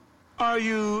Are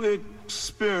you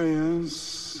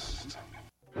experienced?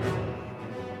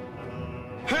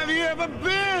 Have you ever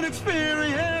been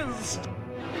experienced?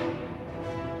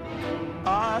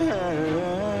 I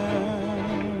have.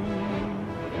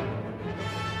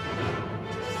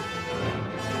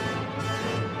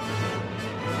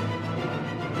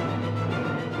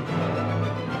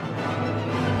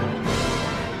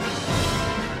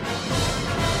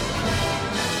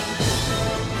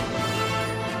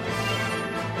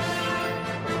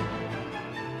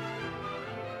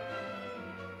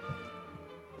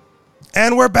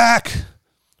 And we're back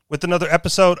with another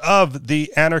episode of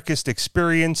the Anarchist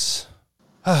Experience,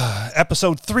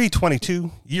 episode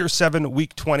 322, year 7,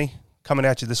 week 20, coming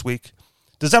at you this week.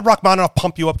 Does that Rachmaninoff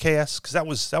pump you up, KS? Because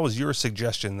that was your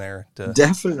suggestion there.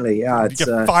 Definitely, yeah. You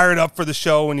get fired up for the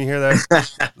show when you hear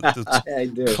that. I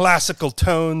do. Classical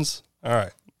tones. All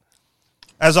right.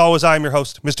 As always, I'm your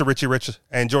host, Mr. Richie Rich,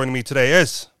 and joining me today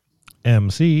is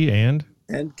MC and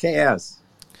KS.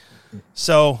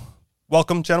 So,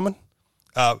 welcome, gentlemen.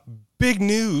 Big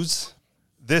news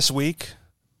this week.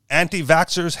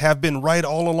 Anti-vaxxers have been right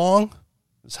all along.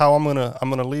 That's how I'm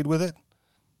gonna lead with it.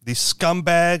 The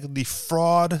scumbag, the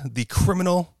fraud, the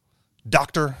criminal,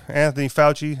 Dr. Anthony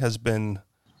Fauci has been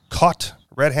caught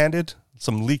red-handed.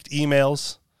 Some leaked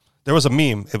emails. There was a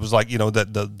meme. It was like,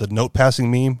 the note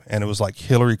passing meme, and it was like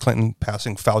Hillary Clinton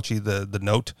passing Fauci the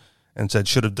note and said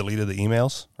should have deleted the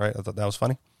emails. Right? I thought that was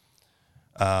funny.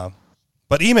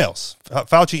 But emails,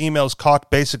 Fauci emails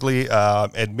caught basically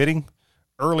admitting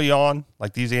early on,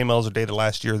 like these emails are dated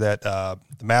last year, that the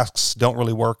masks don't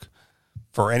really work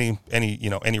for any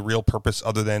real purpose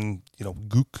other than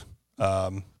gook,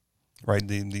 right?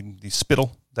 The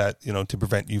spittle that to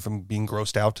prevent you from being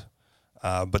grossed out,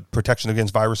 but protection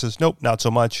against viruses, nope, not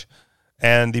so much,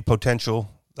 and the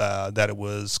potential that it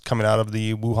was coming out of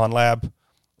the Wuhan lab,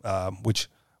 which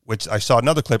I saw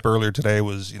another clip earlier today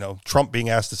was, Trump being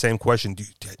asked the same question.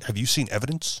 Have you seen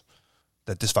evidence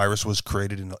that this virus was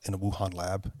created in a Wuhan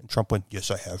lab? And Trump went, yes,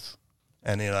 I have.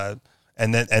 And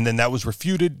then that was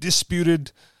refuted,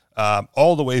 disputed,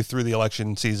 all the way through the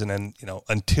election season. And,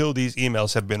 until these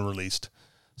emails have been released.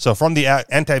 So from the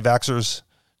anti-vaxxers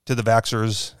to the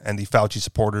vaxxers and the Fauci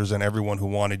supporters and everyone who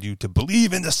wanted you to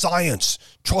believe in the science,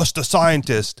 trust the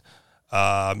scientist,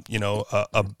 a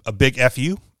big F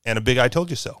you. And a big I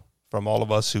told you so from all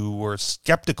of us who were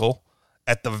skeptical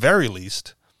at the very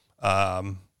least,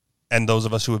 and those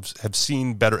of us who have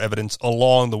seen better evidence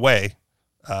along the way,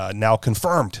 now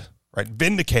confirmed, right,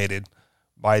 vindicated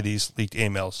by these leaked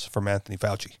emails from Anthony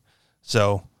Fauci.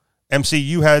 So, MC,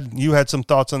 you had some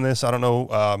thoughts on this. I don't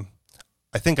know.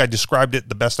 I think I described it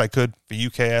the best I could for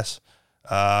UKS.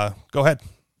 Go ahead.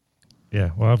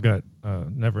 Yeah, well, I've got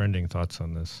never-ending thoughts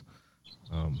on this.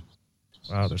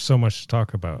 Wow, there's so much to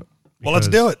talk about. Well, let's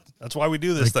do it. That's why we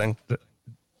do this thing.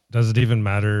 Does it even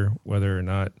matter whether or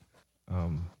not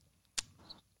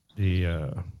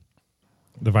the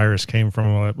virus came from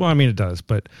all that? Well, I mean, it does,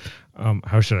 but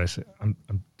how should I say?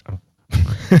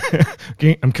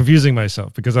 I'm confusing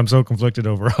myself because I'm so conflicted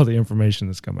over all the information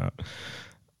that's come out.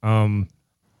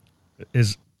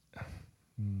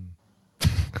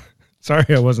 Sorry,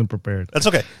 I wasn't prepared. That's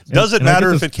okay. Does it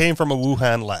matter if it came from a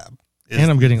Wuhan lab? And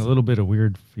I'm getting a little bit of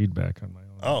weird feedback on my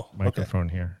own microphone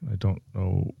okay. here. I don't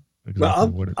know exactly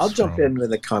what it's I'll jump from. in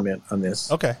with a comment on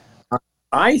this. Okay.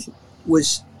 I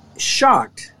was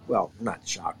shocked. Well, not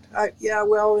shocked. At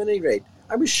any rate,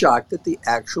 I was shocked that the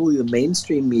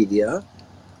mainstream media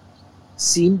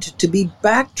seemed to be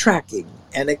backtracking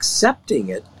and accepting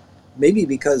it. Maybe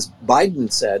because Biden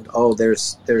said, "Oh,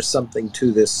 there's something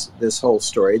to this whole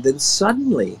story." Then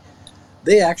suddenly,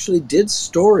 they actually did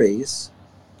stories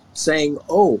saying,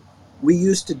 "Oh, we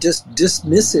used to just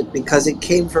dismiss it because it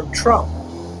came from Trump.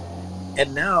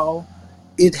 And now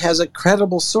it has a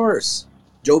credible source,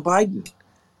 Joe Biden."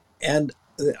 And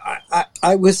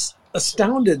I was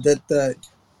astounded that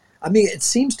it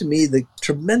seems to me the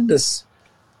tremendous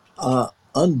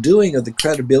undoing of the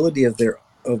credibility of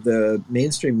the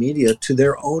mainstream media to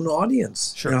their own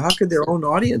audience. Sure. How could their own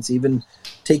audience even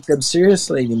take them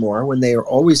seriously anymore when they are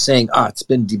always saying, it's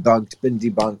been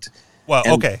debunked. Well,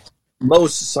 and okay.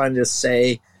 Most scientists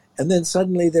say, and then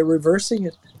suddenly they're reversing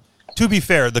it. To be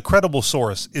fair, the credible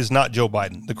source is not Joe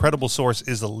Biden. The credible source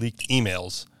is the leaked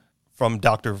emails from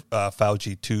Dr.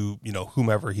 Fauci to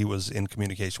whomever he was in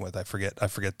communication with. I forget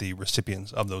the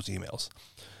recipients of those emails.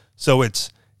 So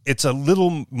it's a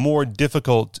little more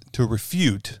difficult to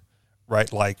refute,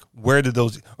 right? Like, where did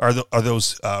those are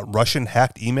those Russian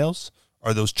hacked emails?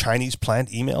 Are those Chinese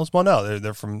plant emails? Well, no,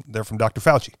 they're from Dr.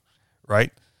 Fauci,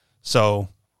 right? So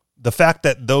the fact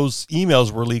that those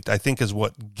emails were leaked, I think, is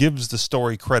what gives the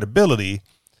story credibility.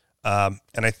 And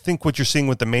I think what you're seeing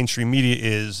with the mainstream media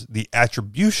is the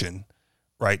attribution,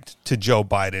 right, to Joe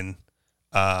Biden,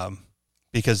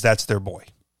 because that's their boy,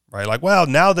 right? Like, well,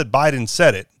 now that Biden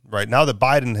said it, right, now that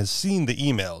Biden has seen the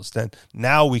emails, then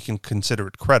now we can consider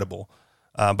it credible.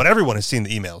 But everyone has seen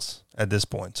the emails at this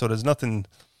point, so there's nothing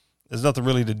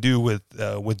really to do with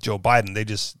Joe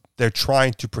Biden. They're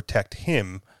trying to protect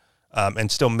him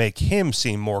and still make him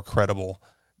seem more credible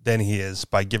than he is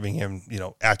by giving him,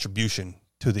 attribution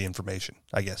to the information,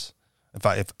 I guess,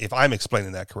 if I'm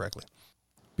explaining that correctly.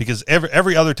 Because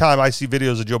every other time I see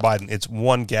videos of Joe Biden, it's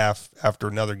one gaffe after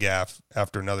another gaffe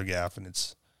after another gaffe, and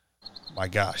it's, my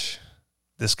gosh,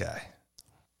 this guy.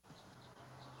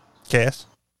 Cass?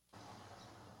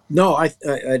 No,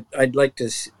 I'd like to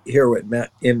hear what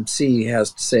Matt MC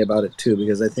has to say about it too,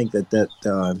 because I think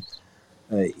that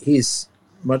he's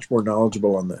much more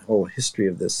knowledgeable on the whole history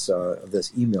of this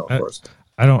email course.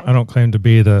 I don't claim to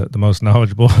be the most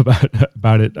knowledgeable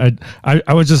about it.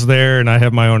 I was just there, and I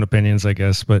have my own opinions, I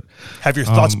guess. But have your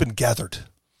thoughts been gathered?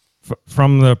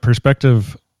 From the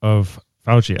perspective of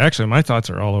Fauci, actually, my thoughts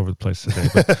are all over the place today.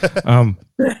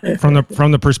 But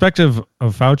from the perspective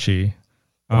of Fauci,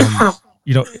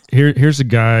 here's a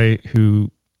guy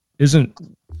who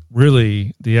isn't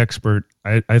really the expert,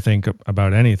 I think,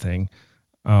 about anything.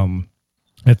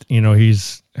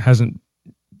 He's hasn't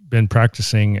been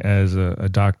practicing as a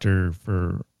doctor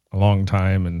for a long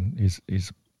time, and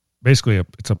he's basically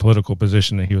it's a political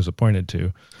position that he was appointed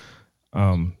to.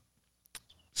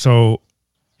 So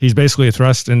he's basically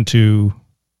thrust into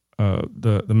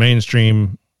the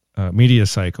mainstream media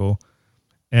cycle,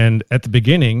 and at the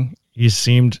beginning he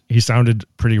sounded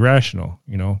pretty rational.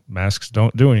 Masks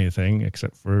don't do anything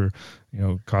except for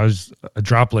cause a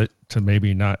droplet to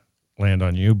maybe not land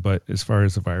on you, but as far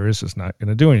as the virus, it's not going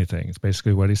to do anything. It's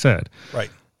basically what he said.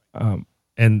 Right.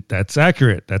 And that's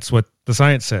accurate. That's what the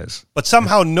science says. But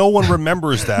somehow no one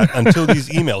remembers that until these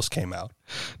emails came out.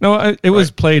 No, it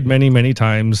was played many, many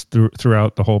times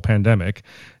throughout the whole pandemic.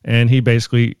 And he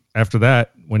basically, after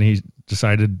that, when he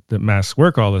decided that masks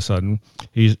work all of a sudden,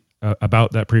 he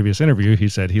about that previous interview, he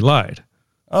said he lied.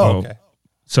 Oh, okay.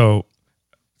 So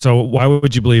why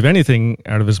would you believe anything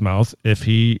out of his mouth if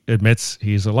he admits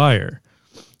he's a liar?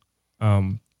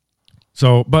 But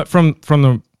from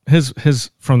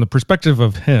the perspective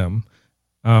of him,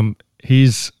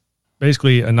 he's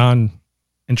basically a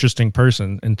non-interesting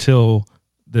person until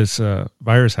this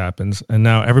virus happens, and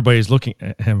now everybody's looking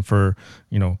at him for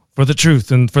the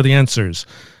truth and for the answers,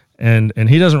 and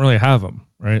he doesn't really have them,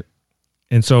 right?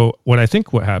 And so what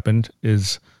happened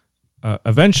is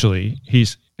eventually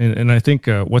he's. And I think,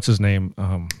 what's his name?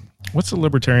 What's the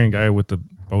libertarian guy with the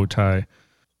bow tie?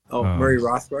 Oh, Murray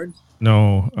Rothbard?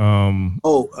 No.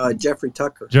 Jeffrey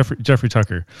Tucker. Jeffrey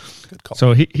Tucker. Good call.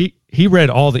 So he read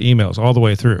all the emails all the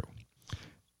way through.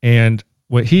 And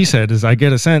what he said is, I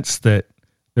get a sense that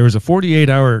there was a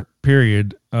 48-hour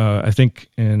period, I think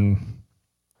I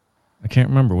can't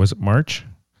remember, was it March?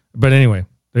 But anyway,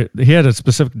 he had a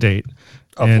specific date.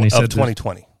 And he said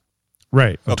 2020.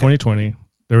 Right, of 2020.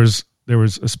 There was a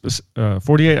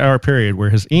 48-hour period where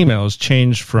his emails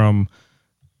changed from,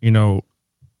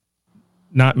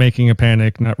 not making a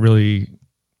panic, not really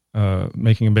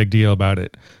making a big deal about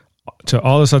it, to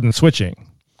all of a sudden switching.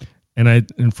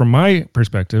 And from my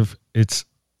perspective, it's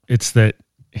that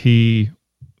he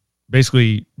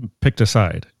basically picked a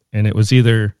side, and it was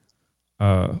either,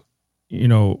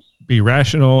 be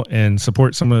rational and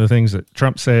support some of the things that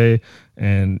Trump say,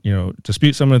 and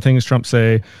dispute some of the things Trump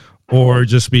say, or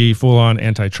just be full on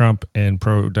anti-Trump and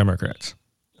pro-Democrats.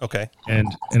 Okay. And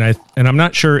I'm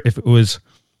not sure if it was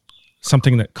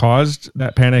something that caused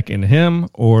that panic in him,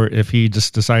 or if he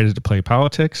just decided to play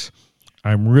politics.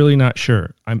 I'm really not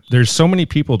sure. There's so many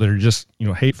people that are just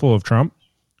hateful of Trump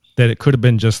that it could have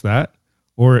been just that,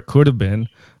 or it could have been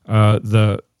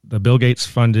the Bill Gates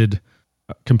funded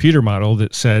computer model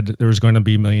that said there was going to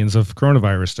be millions of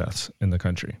coronavirus deaths in the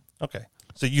country. Okay.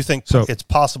 So you think it's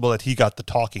possible that he got the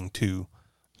talking to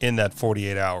in that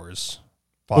 48 hours?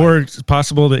 Or it's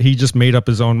possible that he just made up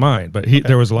his own mind. But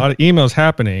there was a lot of emails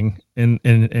happening,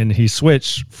 and he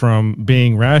switched from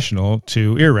being rational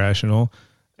to irrational.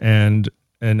 And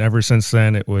ever since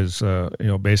then, it was,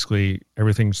 basically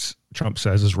everything Trump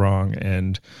says is wrong,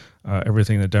 and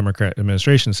everything the Democrat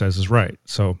administration says is right.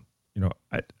 So,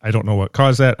 I don't know what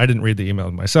caused that. I didn't read the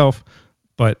email myself,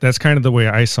 but that's kind of the way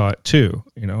I saw it too.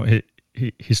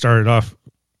 He started off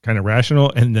kind of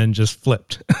rational and then just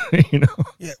flipped,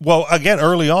 Yeah. Well, again,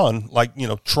 early on,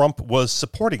 Trump was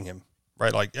supporting him,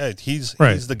 right? Like, hey, he's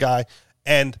the guy,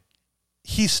 and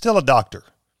he's still a doctor.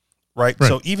 right?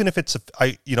 So even if it's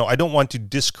I don't want to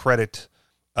discredit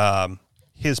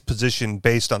his position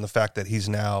based on the fact that he's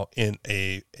now in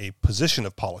a position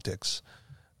of politics,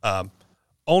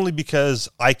 only because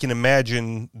I can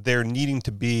imagine there needing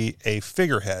to be a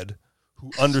figurehead who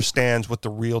understands what the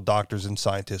real doctors and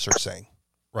scientists are saying,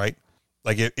 right?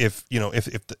 Like if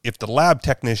the lab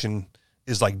technician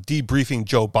is like debriefing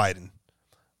Joe Biden,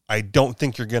 I don't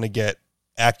think you're going to get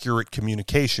accurate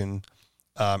communication,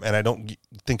 and I don't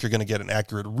think you're going to get an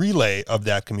accurate relay of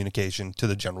that communication to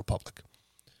the general public.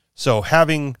 So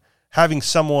having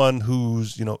someone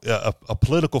who's a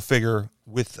political figure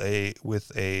with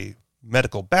a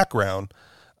medical background,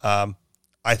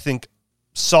 I think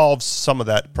solves some of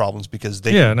that problems because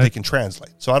they can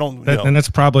translate. So I don't, and that's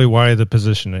probably why the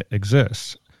position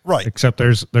exists, right? Except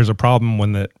there's a problem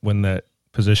when that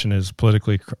position is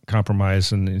politically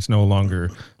compromised and he's no longer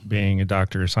being a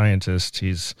doctor or scientist.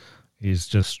 He's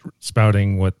just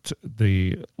spouting what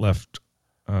the left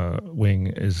wing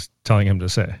is telling him to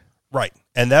say. Right.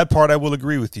 And that part I will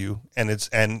agree with you. And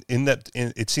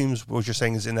it seems what you're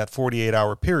saying is in that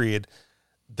 48-hour period,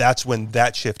 that's when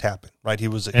that shift happened, right? He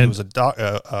was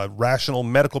a rational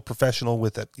medical professional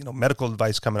with medical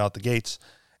advice coming out the gates,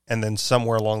 and then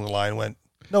somewhere along the line went,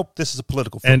 nope, this is a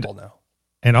political football now.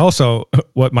 And also,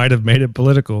 what might have made it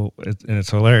political, and it's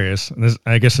hilarious, and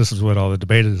I guess this is what all the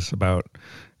debate is about,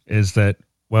 is that,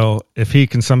 well, if he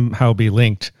can somehow be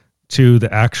linked to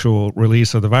the actual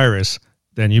release of the virus,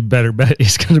 then you better bet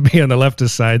he's going to be on the leftist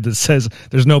side that says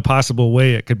there's no possible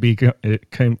way it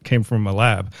came from a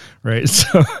lab, right?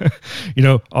 So,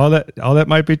 all that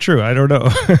might be true. I don't know.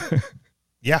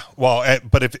 Yeah, well,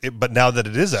 but now that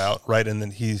it is out, right, and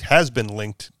then he has been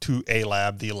linked to a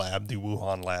lab, the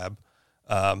Wuhan lab.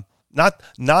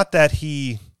 Not that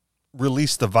he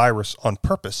released the virus on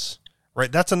purpose,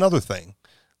 right? That's another thing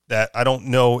that I don't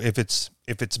know if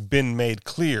it's been made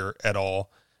clear at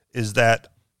all. Is that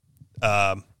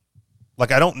I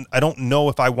don't know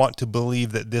if I want to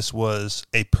believe that this was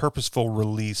a purposeful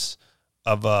release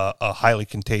of a highly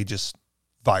contagious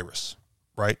virus,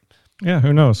 right? Yeah,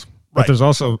 who knows? But right. There's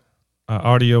also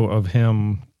audio of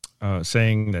him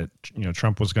saying that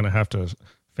Trump was going to have to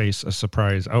face a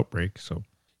surprise outbreak. So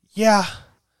yeah,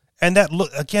 and that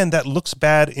looks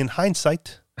bad in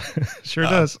hindsight. Sure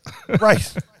does.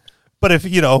 Right, but if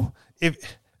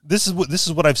this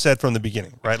is what I've said from the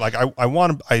beginning, right? Like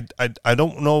I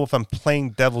don't know if I'm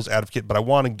playing devil's advocate, but I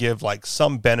want to give like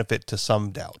some benefit to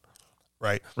some doubt,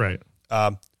 right? Right.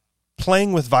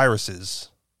 Playing with viruses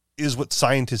is what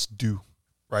scientists do,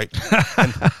 right?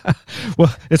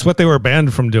 Well, it's what they were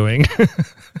banned from doing.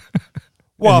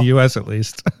 Well, in the U.S. at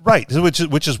least, right?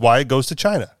 Which is why it goes to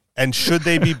China. And should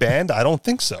they be banned? I don't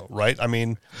think so, right? I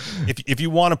mean, if you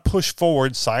want to push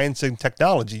forward science and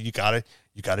technology, you gotta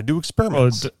do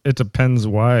experiments. Well, it depends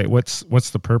why. What's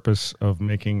the purpose of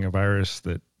making a virus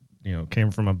that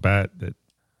came from a bat that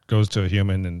goes to a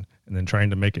human and then trying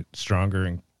to make it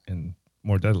stronger and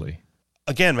more deadly?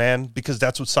 Again, man, because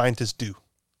that's what scientists do.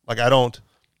 Like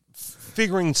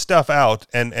figuring stuff out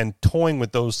and toying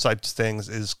with those types of things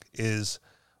is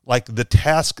like the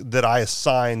task that I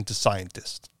assign to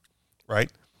scientists,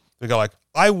 right? They go like,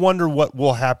 I wonder what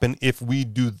will happen if we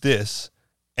do this,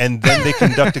 and then they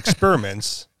conduct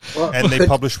experiments and they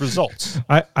publish results.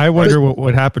 I wonder what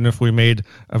would happen if we made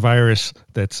a virus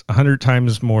that's 100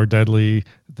 times more deadly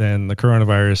than the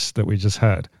coronavirus that we just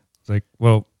had. It's like,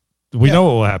 well, we know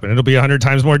what will happen. It'll be 100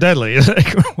 times more deadly.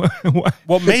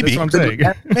 Well, maybe. That's what I'm saying.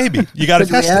 Maybe. You got to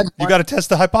test it. You got to test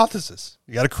the hypothesis.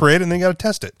 You got to create it and then you got to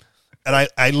test it. And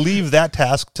I leave that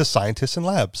task to scientists and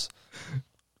labs.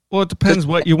 Well, it depends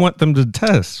what you want them to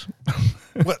test.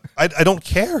 What I don't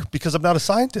care because I'm not a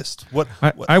scientist.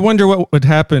 I wonder what would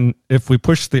happen if we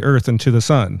push the Earth into the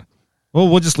sun. Well,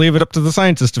 we'll just leave it up to the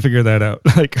scientists to figure that out.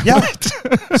 Like, yeah,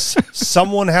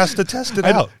 someone has to test it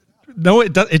out. No,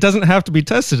 it doesn't have to be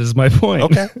tested. Is my point.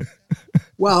 Okay.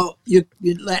 Well,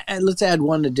 let's add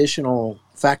one additional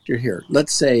factor here.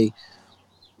 Let's say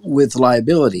with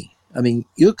liability. I mean,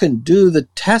 you can do the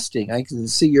testing. I can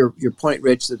see your point,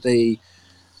 Rich, that they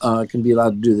can be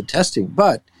allowed to do the testing.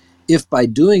 But if by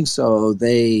doing so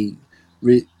they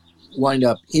wind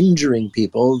up injuring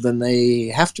people, then they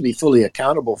have to be fully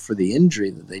accountable for the injury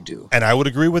that they do. And I would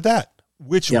agree with that,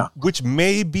 which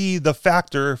may be the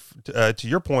factor, to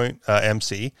your point,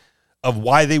 MC, of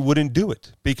why they wouldn't do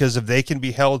it. Because if they can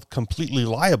be held completely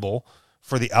liable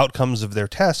for the outcomes of their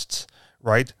tests,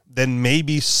 right, then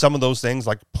maybe some of those things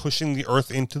like pushing the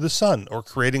Earth into the sun or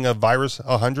creating a virus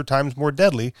 100 times more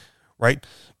deadly, right,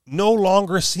 no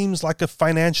longer seems like a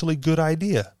financially good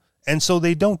idea. And so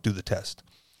they don't do the test.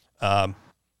 But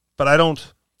I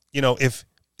don't, if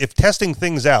if testing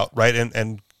things out, right,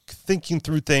 and thinking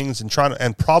through things and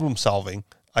and problem solving,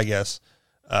 I guess,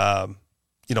 in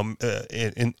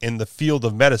the field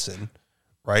of medicine,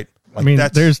 right? Like I mean,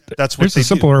 there's a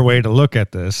simpler do. way to look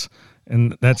at this,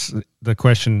 and that's the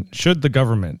question: should the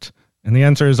government? And the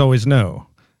answer is always no.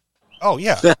 Oh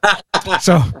yeah.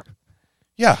 So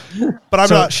yeah, but I'm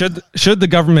not. Should the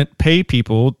government pay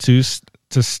people to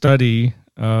study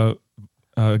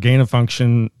gain of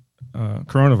function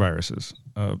coronaviruses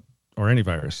or any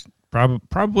virus?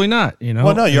 Probably not.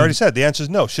 Well, no, you already said the answer is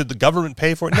no. Should the government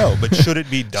pay for it? No, but should it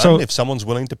be done if someone's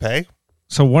willing to pay?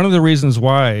 So one of the reasons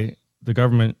why the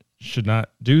government should not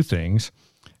do things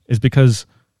is because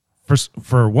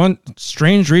for one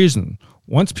strange reason,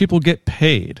 once people get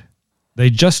paid, they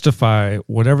justify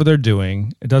whatever they're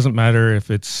doing. It doesn't matter if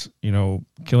it's,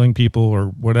 killing people or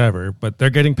whatever, but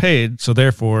they're getting paid. So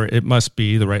therefore it must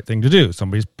be the right thing to do.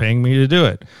 Somebody's paying me to do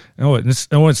it. It's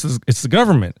the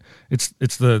government. It's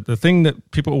the thing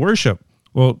that people worship.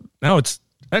 Well, now it's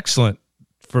excellent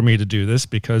for me to do this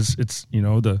because it's,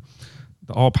 the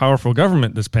all powerful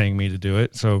government that's paying me to do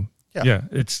it. So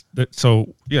it's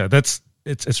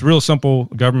real simple.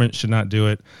 Government should not do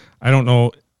it. I don't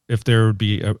know if there would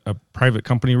be a private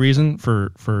company reason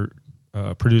for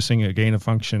producing a gain of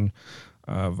function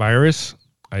virus.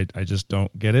 I just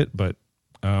don't get it. But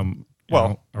are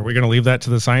we going to leave that to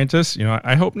the scientists?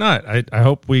 I hope not. I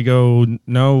hope we go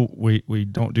no. We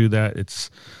don't do that. It's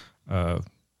I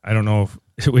don't know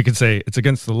if we could say it's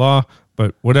against the law,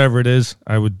 but whatever it is,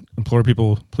 I would implore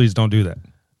people, please don't do that.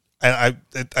 And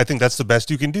I think that's the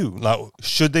best you can do. Now,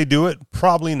 should they do it?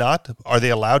 Probably not. Are they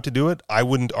allowed to do it? I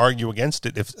wouldn't argue against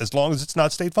it as long as it's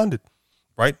not state funded,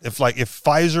 right? If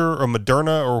Pfizer or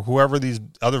Moderna or whoever these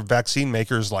other vaccine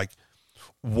makers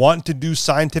want to do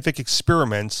scientific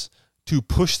experiments to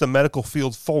push the medical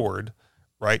field forward,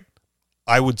 right?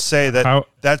 I would say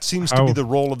that seems to be the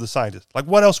role of the scientist.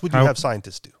 What else would you have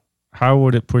scientists do? How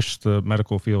would it push the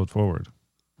medical field forward?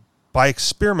 By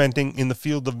experimenting in the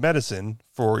field of medicine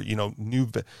for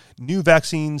new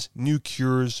vaccines, new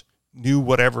cures, new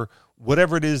whatever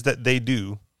it is that they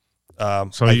do.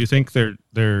 So you think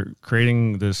they're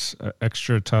creating this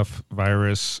extra tough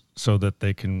virus so that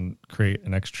they can create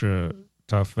an extra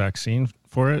tough vaccine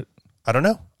for it? I don't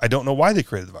know. I don't know why they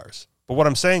created the virus. But what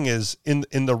I'm saying is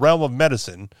in the realm of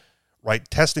medicine, right?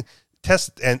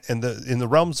 In the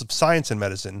realms of science and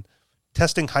medicine,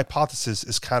 testing hypothesis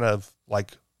is kind of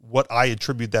like what I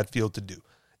attribute that field to do.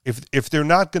 If they're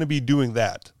not going to be doing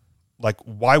that,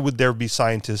 why would there be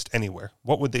scientists anywhere?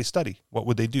 What would they study? What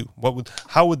would they do?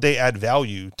 How would they add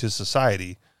value to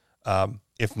society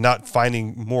if not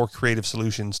finding more creative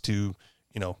solutions to,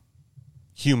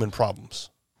 human problems?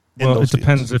 Well, it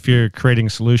depends if you're creating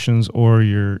solutions or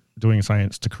you're doing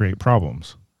science to create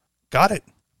problems. Got it.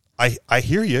 I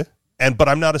hear you, but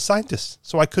I'm not a scientist,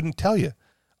 so I couldn't tell you.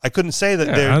 I couldn't say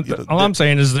that. All I'm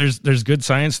saying is there's good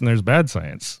science and there's bad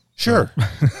science. Sure,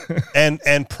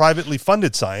 and privately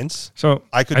funded science. So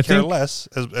I could care less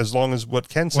as long as what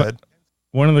Ken said.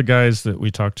 One of the guys that we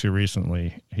talked to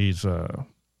recently, he's a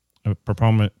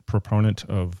proponent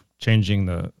of changing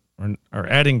or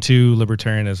adding to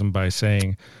libertarianism by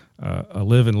saying a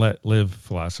live and let live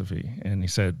philosophy. And he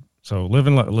said, so live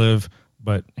and let live,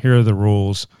 but here are the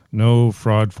rules: no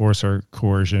fraud, force, or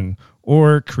coercion,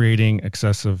 or creating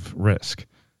excessive risk.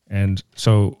 And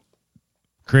so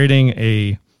creating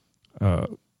a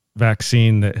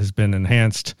vaccine that has been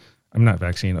enhanced, a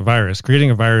virus,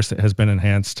 creating a virus that has been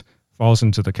enhanced falls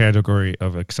into the category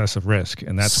of excessive risk.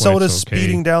 And that's why it's okay.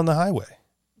 Speeding down the highway.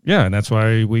 Yeah, and that's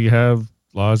why we have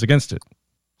laws against it,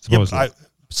 supposedly. Yep,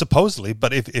 supposedly,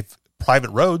 but if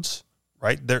private roads,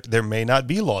 right, there may not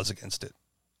be laws against it.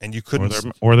 And you couldn't...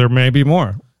 Or there may be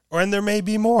more. And there may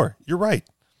be more. You're right.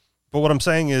 But what I'm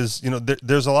saying is,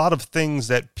 there's a lot of things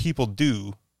that people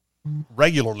do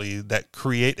regularly that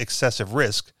create excessive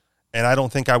risk, and I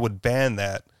don't think I would ban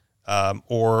that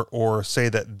or say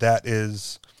that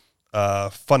is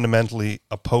fundamentally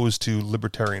opposed to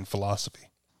libertarian philosophy,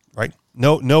 right?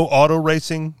 No auto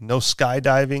racing, no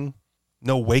skydiving,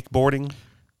 no wakeboarding.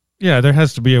 Yeah, there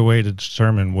has to be a way to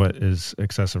determine what is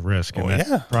excessive risk, and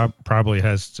that probably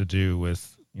has to do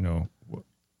with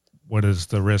what is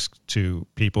the risk to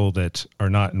people that are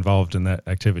not involved in that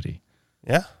activity.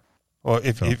 Yeah. Well,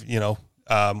 if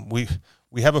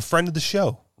we have a friend of the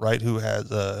show, right, who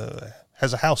has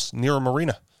a house near a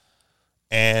marina,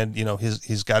 and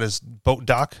he's got his boat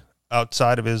dock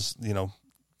outside of his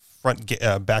front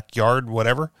backyard,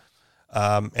 whatever,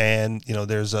 and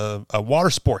there's a water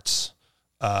sports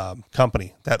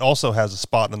company that also has a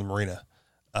spot in the marina,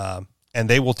 and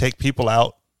they will take people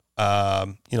out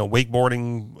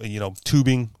wakeboarding,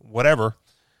 tubing, whatever.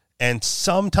 And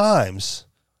sometimes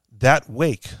that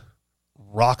wake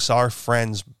rocks our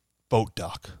friend's boat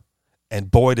dock. And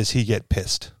boy, does he get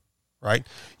pissed, right?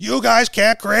 You guys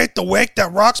can't create the wake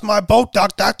that rocks my boat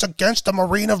dock. That's against the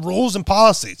marina rules and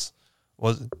policies.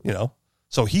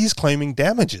 So he's claiming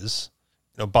damages,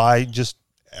 by just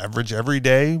average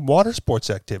everyday water sports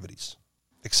activities.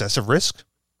 Excessive risk,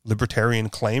 libertarian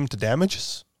claim to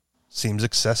damages seems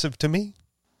excessive to me.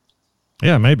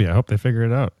 Yeah, maybe. I hope they figure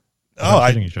it out.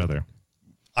 Hitting each other.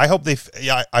 I hope they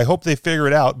figure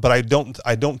it out, but I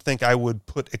don't think I would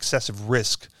put excessive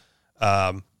risk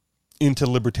into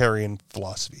libertarian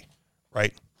philosophy,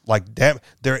 right? Like,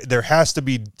 there has to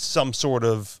be some sort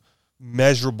of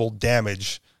measurable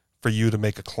damage for you to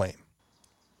make a claim,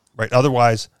 right?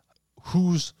 Otherwise,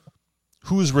 who's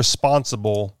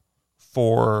responsible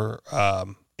for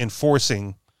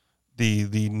enforcing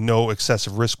the no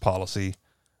excessive risk policy,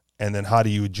 and then how do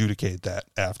you adjudicate that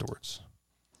afterwards,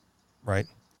 right?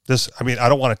 I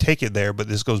don't want to take it there, but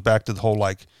this goes back to the whole,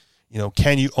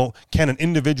 can an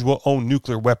individual own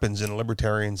nuclear weapons in a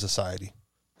libertarian society?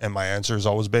 And my answer has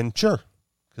always been sure,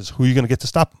 because who are you going to get to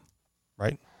stop them,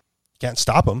 right? You can't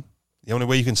stop them. The only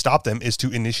way you can stop them is to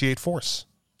initiate force.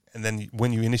 And then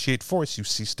when you initiate force, you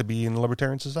cease to be in a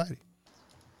libertarian society.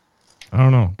 I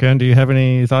don't know. Ken, do you have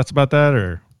any thoughts about that,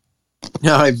 or?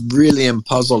 No, I really am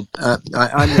puzzled. I'm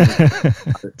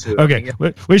too. Okay,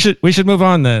 we should move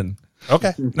on then.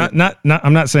 Okay. I'm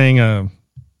not saying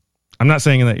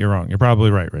that you're wrong. You're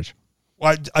probably right, Rich.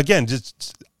 Well, again,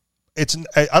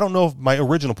 I don't know if my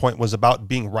original point was about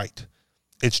being right.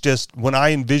 It's just when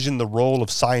I envision the role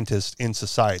of scientists in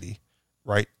society,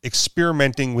 right?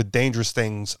 Experimenting with dangerous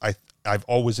things, I've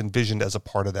always envisioned as a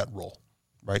part of that role,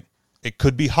 right? It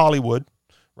could be Hollywood,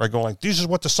 right? Going like, this is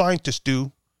what the scientists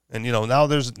do. And, now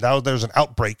there's an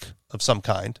outbreak of some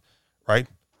kind, right?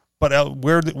 But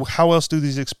how else do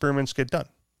these experiments get done?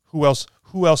 Who else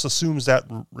assumes that,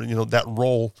 that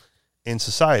role in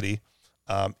society,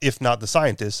 if not the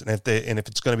scientists? And if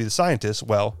it's going to be the scientists,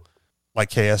 well,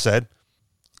 like Kaya said,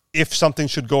 if something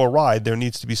should go awry, there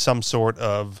needs to be some sort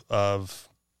of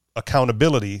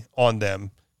accountability on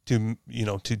them to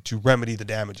remedy the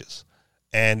damages.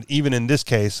 And even in this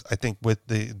case, I think with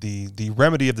the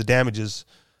remedy of the damages,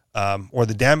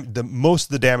 most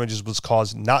of the damages was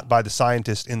caused not by the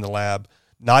scientist in the lab,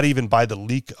 not even by the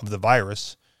leak of the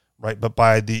virus, right, but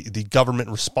by the government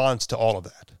response to all of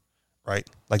that, right?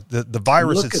 Like the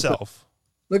virus itself.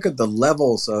 Look at the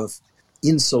levels of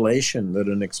insulation that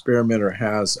an experimenter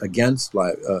has against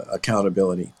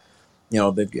accountability.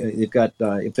 They've got,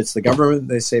 if it's the government,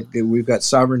 they say we've got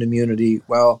sovereign immunity.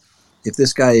 Well, if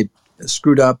this guy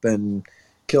screwed up and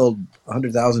killed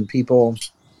 100,000 people,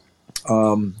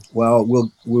 we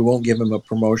won't give him a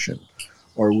promotion,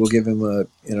 or we'll give him there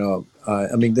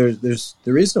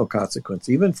is no consequence,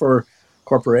 even for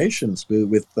corporations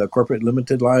with corporate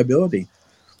limited liability.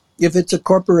 If it's a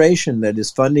corporation that is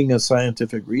funding a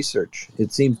scientific research,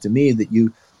 it seems to me that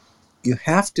you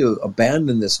have to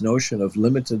abandon this notion of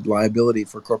limited liability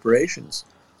for corporations.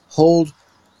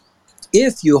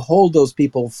 If you hold those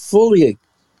people fully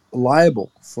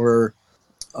liable for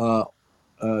all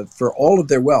of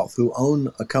their wealth, who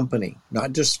own a company,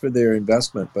 not just for their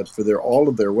investment, but for all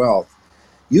of their wealth,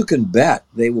 you can bet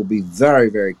they will be very,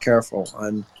 very careful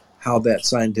on how that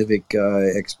scientific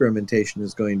experimentation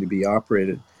is going to be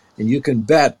operated. And you can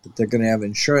bet that they're going to have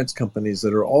insurance companies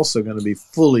that are also going to be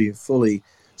fully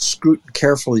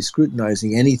carefully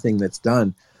scrutinizing anything that's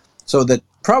done, so that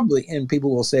probably, and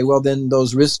people will say, well, then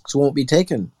those risks won't be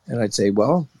taken. And I'd say,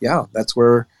 well, yeah, that's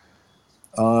where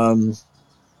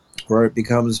it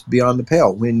becomes beyond the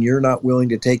pale, when you're not willing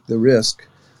to take the risk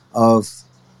of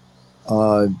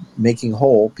making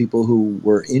whole people who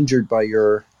were injured by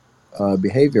your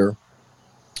behavior.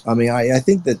 I mean, I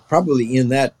think that probably in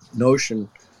that notion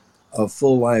of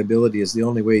full liability is the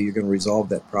only way you're going to resolve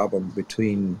that problem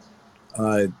between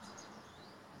I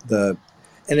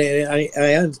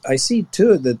see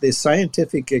too that the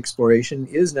scientific exploration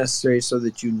is necessary so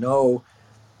that you know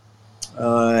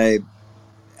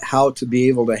how to be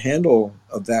able to handle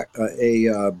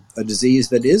a disease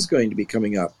that is going to be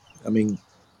coming up. I mean,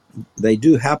 they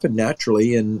do happen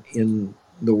naturally in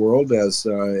the world, as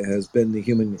has been the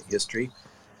human history,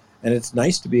 and it's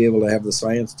nice to be able to have the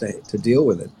science to deal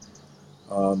with it.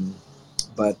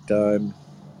 But I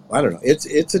don't know.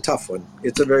 It's a tough one.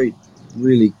 It's a very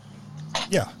really.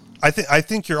 Yeah, I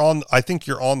think you're on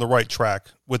the right track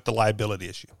with the liability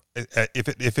issue.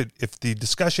 If the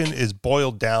discussion is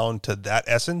boiled down to that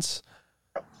essence,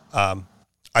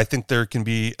 I think there can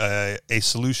be a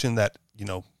solution that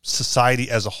society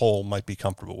as a whole might be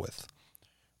comfortable with,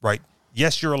 right?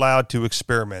 Yes, you're allowed to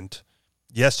experiment.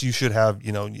 Yes, you should have,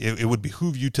 it would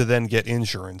behoove you to then get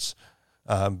insurance,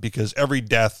 because every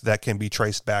death that can be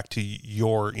traced back to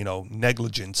your,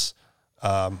 negligence,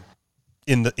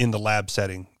 in the lab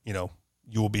setting, you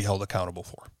will be held accountable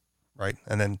for, right?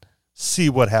 And then see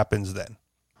what happens then.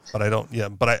 But I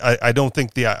don't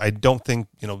think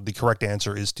the correct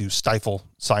answer is to stifle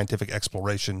scientific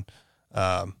exploration,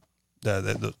 as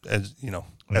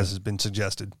has been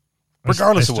suggested,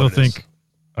 regardless of what it is. I still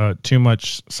think too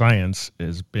much science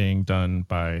is being done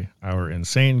by our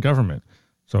insane government.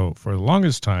 So for the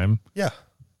longest time,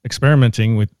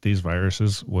 experimenting with these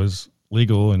viruses was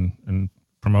legal and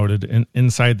promoted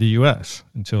inside the U.S.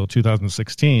 until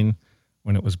 2016,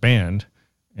 when it was banned,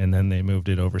 and then they moved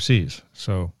it overseas.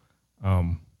 So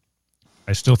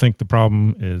I still think the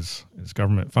problem is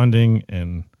government funding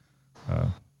and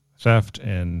theft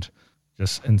and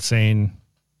just insane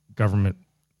government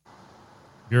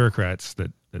bureaucrats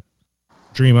that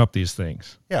dream up these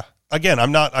things. Yeah. Again,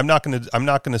 I'm not going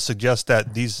to suggest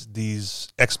that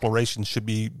these explorations should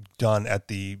be done at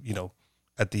the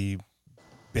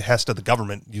behest of the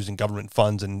government using government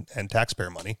funds and taxpayer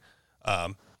money.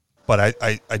 But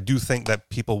I do think that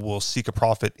people will seek a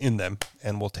profit in them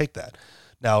and will take that.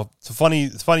 Now, it's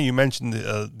funny you mentioned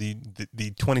the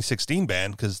 2016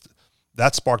 ban, because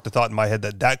that sparked the thought in my head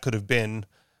that could have been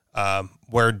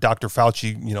where Dr.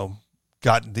 Fauci,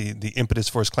 got the impetus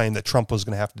for his claim that Trump was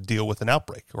going to have to deal with an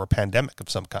outbreak or a pandemic of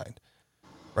some kind,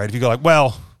 right? If you go like,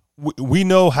 well, we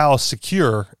know how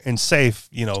secure and safe,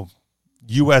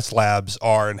 U.S. labs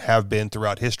are and have been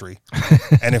throughout history.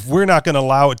 And if we're not going to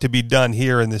allow it to be done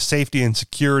here in the safety and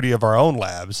security of our own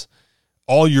labs,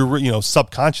 all you're,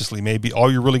 subconsciously, maybe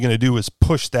all you're really going to do is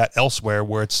push that elsewhere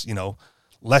where it's,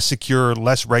 less secure,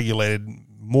 less regulated,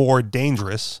 more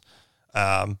dangerous.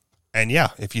 And yeah,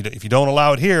 if you don't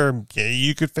allow it here,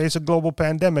 you could face a global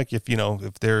pandemic if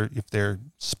they're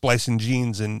splicing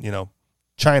genes in,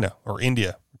 China or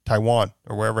India, Taiwan,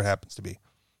 or wherever it happens to be.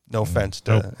 No offense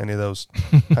to any of those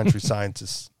country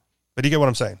scientists, but you get what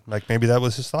I'm saying. Like, maybe that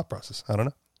was his thought process. I don't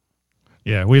know.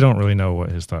 Yeah, we don't really know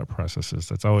what his thought process is.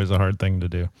 That's always a hard thing to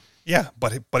do. Yeah,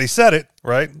 but he said it,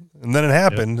 right? And then it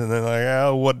happened, and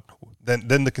then what?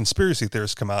 Then the conspiracy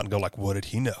theorists come out and go like, what did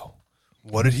he know?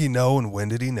 What did he know, and when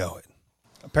did he know it?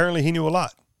 Apparently, he knew a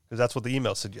lot, because that's what the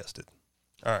email suggested.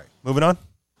 All right, moving on.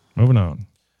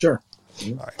 Sure.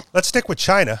 All right, let's stick with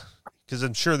China, because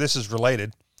I'm sure this is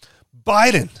related.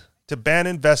 Biden to ban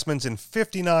investments in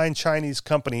 59 Chinese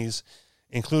companies,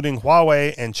 including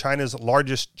Huawei and China's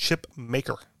largest chip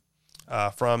maker,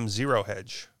 from Zero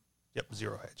Hedge. Yep,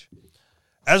 Zero Hedge.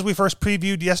 As we first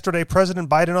previewed yesterday, President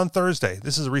Biden on Thursday,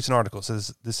 this is a recent article, so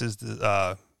this is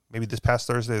maybe this past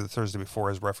Thursday or the Thursday before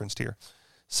as referenced here,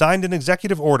 signed an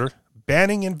executive order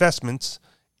banning investments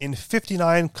in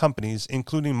 59 companies,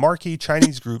 including marquee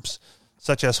Chinese groups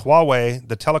such as Huawei,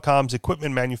 the telecoms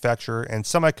equipment manufacturer, and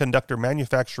Semiconductor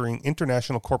Manufacturing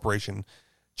International Corporation,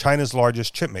 China's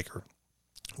largest chip maker,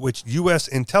 which U.S.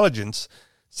 intelligence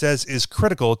says is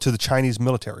critical to the Chinese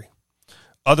military.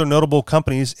 Other notable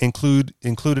companies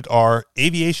included are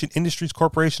Aviation Industries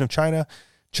Corporation of China,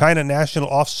 China National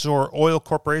Offshore Oil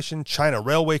Corporation, China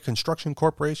Railway Construction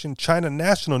Corporation, China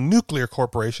National Nuclear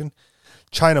Corporation,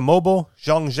 China Mobile,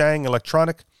 Zhongjiang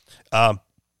Electronic. I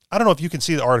don't know if you can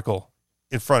see the article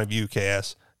in front of you,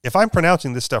 KS. If I'm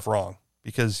pronouncing this stuff wrong,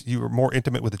 because you are more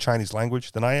intimate with the Chinese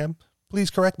language than I am, please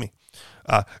correct me.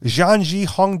 Jiangxi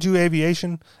Hongju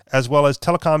Aviation, as well as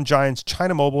telecom giants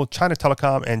China Mobile, China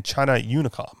Telecom, and China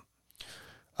Unicom.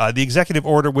 The executive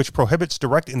order, which prohibits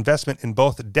direct investment in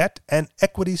both debt and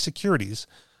equity securities,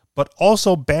 but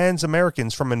also bans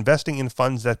Americans from investing in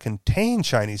funds that contain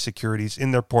Chinese securities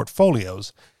in their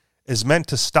portfolios, is meant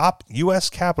to stop U.S.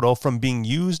 capital from being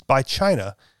used by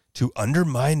China to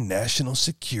undermine national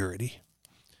security.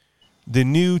 The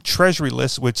new Treasury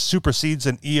list, which supersedes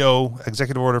an EO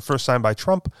executive order first signed by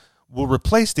Trump, will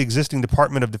replace the existing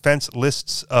Department of Defense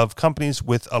lists of companies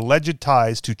with alleged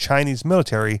ties to Chinese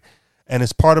military, and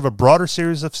is part of a broader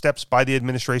series of steps by the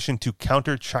administration to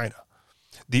counter China.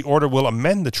 The order will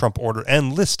amend the Trump order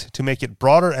and list to make it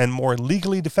broader and more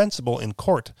legally defensible in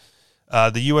court.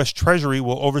 The U.S. Treasury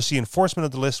will oversee enforcement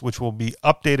of the list, which will be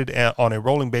updated on a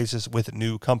rolling basis with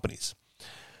new companies.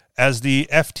 As the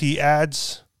FT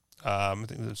adds, I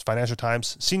think it was Financial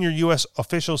Times, senior U.S.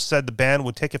 officials said the ban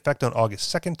would take effect on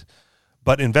August 2nd,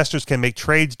 but investors can make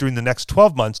trades during the next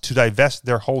 12 months to divest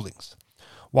their holdings.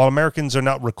 While Americans are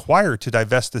not required to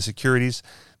divest the securities,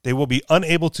 they will be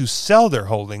unable to sell their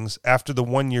holdings after the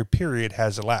one-year period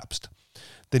has elapsed.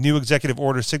 The new executive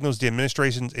order signals the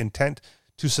administration's intent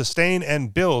to sustain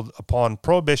and build upon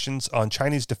prohibitions on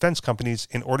Chinese defense companies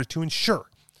in order to ensure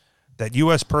that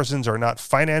U.S. persons are not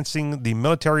financing the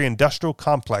military-industrial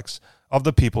complex of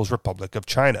the People's Republic of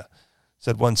China,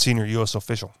 said one senior U.S.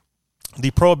 official.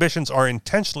 The prohibitions are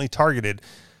intentionally targeted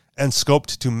and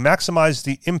scoped to maximize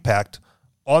the impact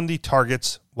on the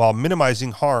targets while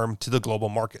minimizing harm to the global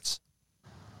markets.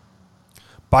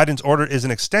 Biden's order is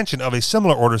an extension of a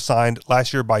similar order signed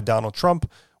last year by Donald Trump,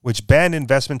 which banned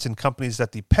investments in companies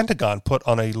that the Pentagon put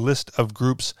on a list of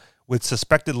groups with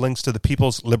suspected links to the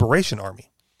People's Liberation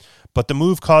Army. But the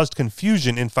move caused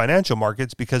confusion in financial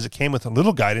markets because it came with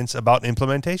little guidance about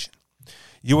implementation.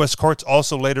 U.S. courts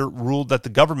also later ruled that the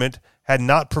government had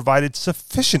not provided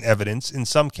sufficient evidence in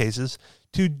some cases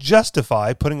to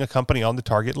justify putting a company on the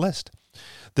target list.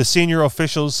 The senior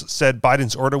officials said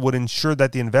Biden's order would ensure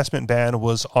that the investment ban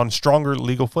was on stronger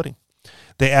legal footing.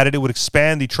 They added it would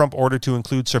expand the Trump order to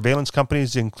include surveillance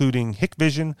companies, including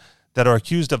Hikvision, that are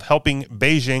accused of helping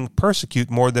Beijing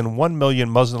persecute more than 1 million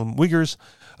Muslim Uyghurs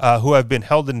who have been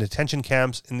held in detention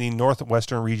camps in the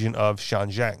northwestern region of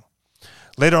Xinjiang.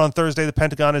 Later on Thursday, the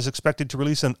Pentagon is expected to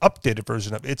release an updated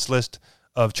version of its list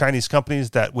of Chinese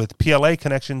companies that with PLA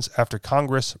connections after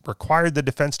Congress required the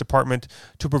Defense Department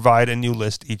to provide a new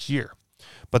list each year.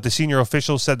 But the senior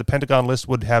officials said the Pentagon list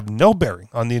would have no bearing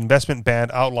on the investment ban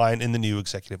outlined in the new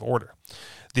executive order.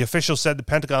 The official said the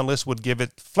Pentagon list would give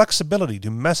it flexibility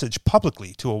to message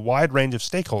publicly to a wide range of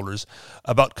stakeholders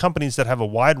about companies that have a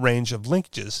wide range of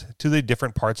linkages to the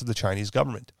different parts of the Chinese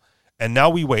government. And now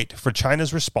we wait for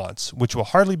China's response, which will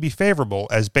hardly be favorable,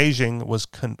 as Beijing was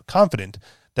confident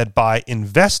that by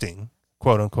investing,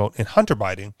 quote-unquote, in hunter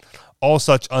biden, all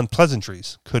such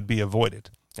unpleasantries could be avoided.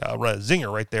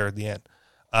 Zinger right there at the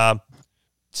end.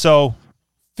 So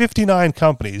 59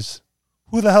 companies.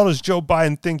 Who the hell does Joe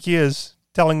Biden think he is,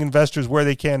 telling investors where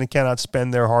they can and cannot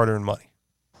spend their hard-earned money?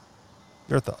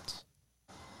 Your thoughts?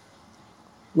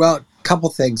 Well, a couple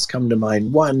things come to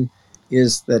mind. One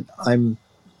is that I'm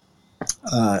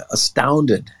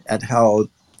astounded at how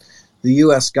the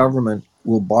U.S. government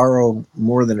will borrow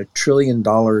more than $1 trillion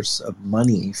of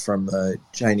money from the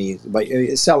Chinese by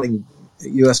selling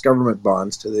U.S. government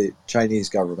bonds to the Chinese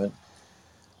government.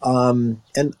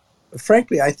 And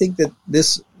frankly, I think that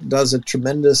this does a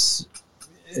tremendous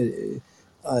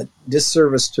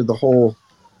disservice to the whole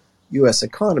U.S.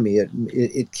 economy.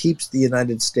 It keeps the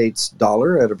United States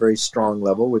dollar at a very strong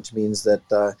level, which means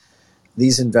that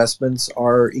these investments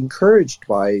are encouraged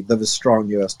by the strong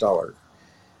U.S. dollar.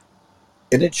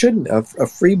 And it shouldn't. A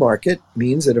free market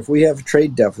means that if we have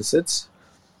trade deficits,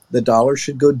 the dollar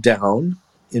should go down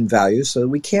in value so that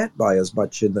we can't buy as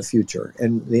much in the future.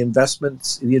 And the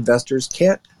investors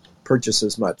can't purchase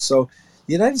as much. So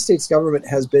the United States government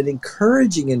has been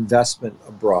encouraging investment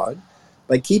abroad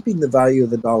by keeping the value of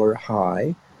the dollar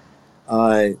high.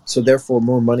 So therefore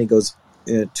more money goes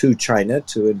to China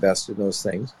to invest in those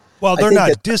things. Well, they're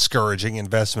not discouraging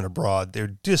investment abroad.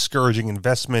 They're discouraging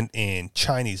investment in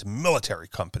Chinese military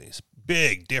companies.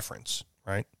 Big difference,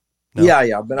 right? No?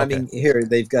 Yeah. But okay. I mean, here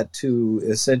they've got to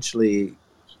essentially,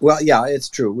 well, yeah, it's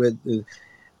true.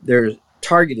 They're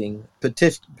targeting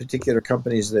particular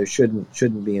companies they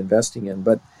shouldn't be investing in.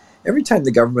 But every time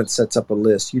the government sets up a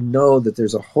list, you know that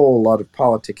there's a whole lot of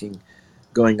politicking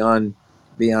going on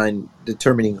behind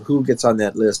determining who gets on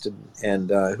that list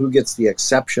and who gets the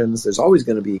exceptions. There's always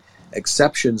going to be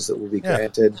exceptions that will be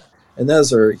granted, and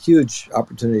those are huge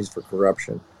opportunities for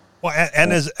corruption. Well,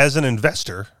 and as an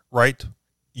investor, right,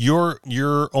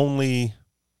 you're only,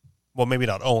 well, maybe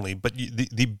not only, but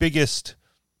the biggest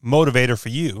motivator for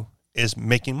you is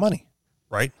making money,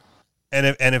 right?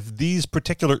 And if these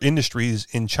particular industries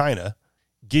in China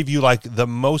give you like the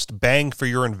most bang for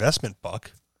your investment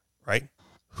buck, right?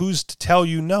 Who's to tell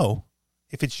you no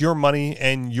if it's your money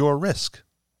and your risk,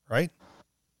 right?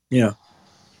 Yeah.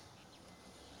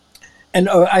 And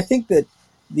I think that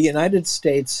the United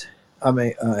States,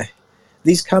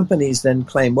 these companies then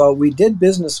claim, well, we did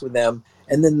business with them,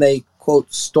 and then they,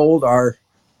 quote, stole our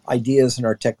ideas and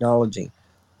our technology.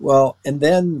 Well, and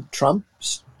then Trump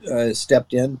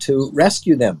stepped in to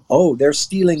rescue them. Oh, they're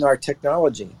stealing our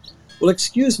technology. Well,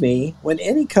 excuse me, when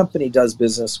any company does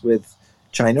business with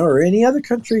China or any other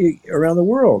country around the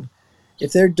world,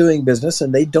 if they're doing business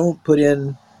and they don't put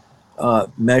in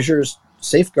measures,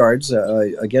 safeguards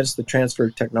against the transfer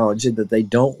of technology that they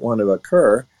don't want to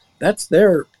occur, that's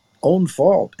their own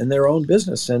fault and their own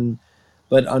business.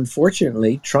 But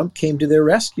unfortunately, Trump came to their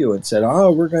rescue and said,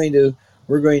 "Oh, we're going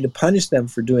to punish them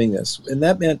for doing this," and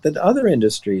that meant that other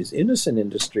industries, innocent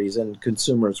industries, and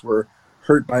consumers were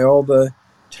hurt by all the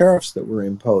tariffs that were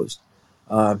imposed.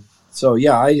 So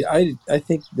yeah, I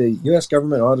think the U.S.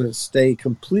 government ought to stay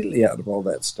completely out of all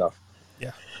that stuff.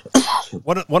 Yeah.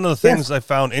 One of the things I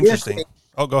found interesting.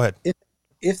 Oh, go ahead.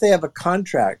 If they have a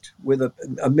contract with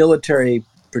a military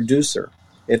producer,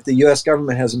 if the U.S.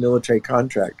 government has a military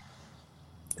contract,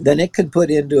 then it could put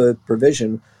into a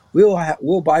provision: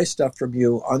 we'll buy stuff from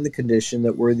you on the condition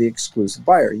that we're the exclusive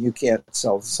buyer. You can't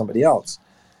sell to somebody else.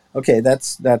 Okay,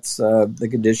 that's the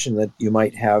condition that you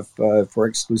might have for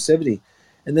exclusivity.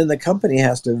 And then the company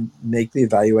has to make the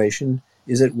evaluation: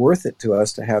 is it worth it to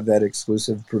us to have that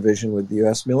exclusive provision with the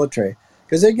U.S. military?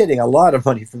 Because they're getting a lot of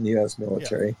money from the U.S.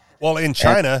 military. Yeah. Well, in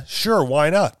China, sure, why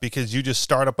not? Because you just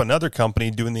start up another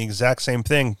company doing the exact same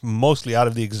thing, mostly out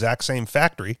of the exact same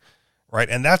factory, right?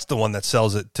 And that's the one that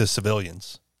sells it to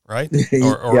civilians, right?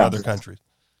 Or Yeah. other countries.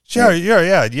 Sure,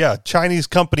 yeah. Chinese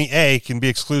company A can be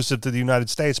exclusive to the United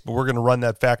States, but we're going to run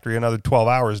that factory another 12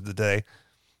 hours a day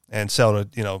and sell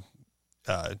to,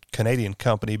 Canadian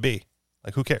company B.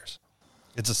 Like, who cares?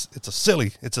 It's a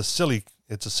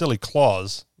silly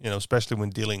clause, especially when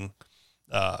dealing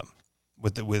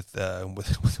with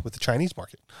the Chinese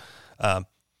market.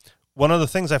 One of the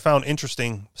things I found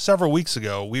interesting several weeks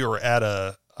ago, we were at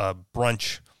a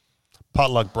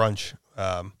potluck brunch,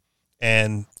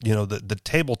 and the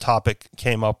table topic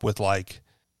came up with like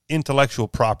intellectual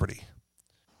property,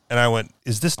 and I went,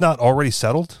 "Is this not already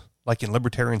settled, like in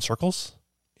libertarian circles?"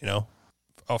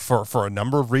 For a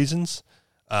number of reasons,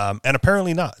 and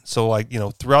apparently not. So,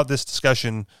 throughout this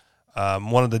discussion,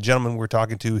 one of the gentlemen we're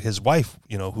talking to, his wife,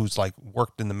 who's like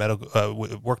worked in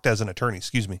the worked as an attorney,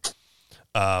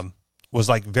 was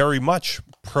like very much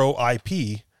pro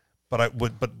IP, but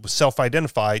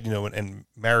self-identified, and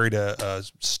married a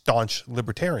staunch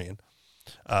libertarian.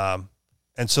 And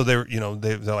so they're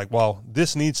like, well,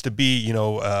 this needs to be,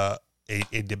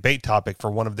 a debate topic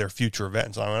for one of their future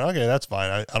events. I went, okay, that's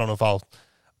fine. I don't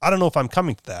know if I'm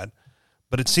coming to that,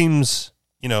 but it seems,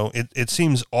 it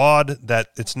seems odd that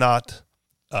it's not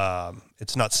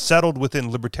settled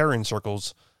within libertarian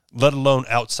circles, let alone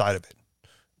outside of it.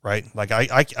 Right. Like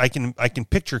I can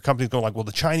picture companies going like, well,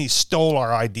 the Chinese stole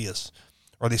our ideas,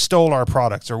 or they stole our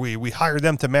products, or we hired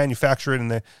them to manufacture it,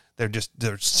 and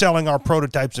they're selling our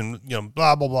prototypes, and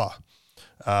blah blah blah.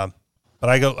 But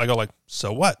I go like,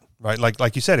 so what? Right.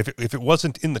 Like you said, if it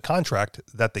wasn't in the contract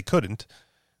that they couldn't,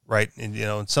 right,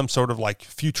 and some sort of like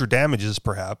future damages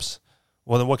perhaps,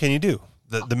 well, then what can you do?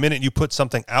 The minute you put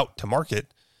something out to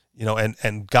market,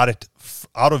 and got it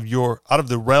out of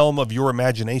the realm of your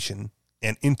imagination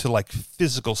and into like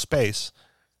physical space,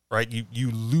 right?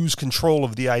 You lose control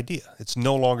of the idea. It's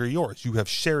no longer yours. You have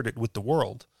shared it with the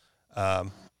world.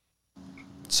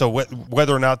 So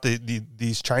whether or not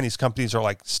these Chinese companies are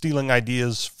like stealing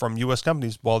ideas from U.S.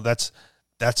 companies, well, that's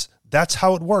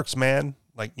how it works, man.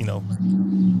 Like,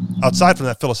 outside from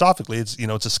that philosophically, it's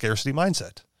a scarcity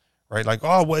mindset, right? Like,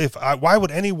 oh, well, why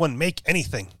would anyone make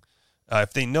anything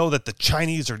if they know that the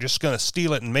Chinese are just going to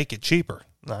steal it and make it cheaper?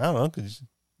 I don't know, because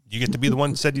you get to be the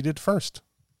one who said you did first.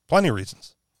 Plenty of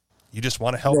reasons. You just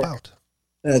want to help out.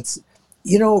 That's,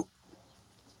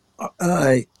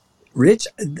 Rich,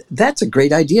 that's a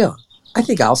great idea. I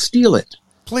think I'll steal it.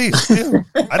 Please do.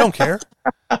 I don't care.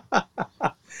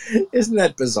 Isn't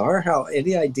that bizarre how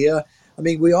any idea,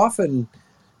 we often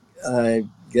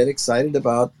get excited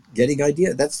about getting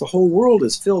ideas. That's the whole world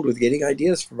is filled with getting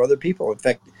ideas from other people. In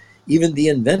fact, even the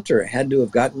inventor had to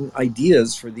have gotten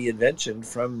ideas for the invention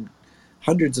from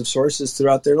hundreds of sources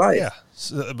throughout their life. Yeah,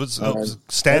 so it was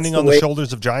standing on the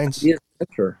shoulders of giants.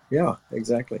 Yeah,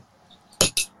 exactly.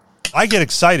 I get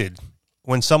excited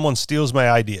when someone steals my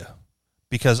idea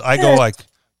because I go like,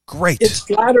 great. It's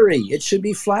flattery. It should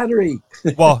be flattery.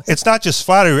 Well, it's not just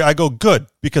flattery. I go, good,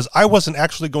 because I wasn't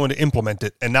actually going to implement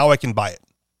it, and now I can buy it.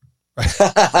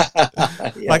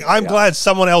 Right? I'm glad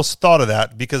someone else thought of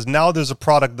that, because now there's a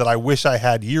product that I wish I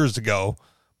had years ago,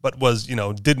 but was,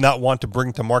 did not want to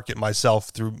bring to market myself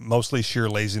through mostly sheer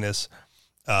laziness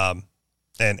and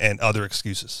other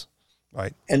excuses.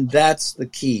 Right. And that's the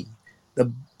key.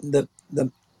 The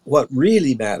what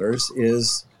really matters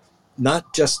is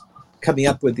not just coming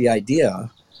up with the idea,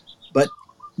 but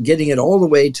getting it all the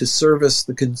way to service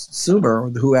the consumer,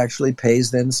 who actually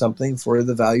pays then something for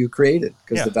the value created.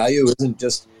 Because the value isn't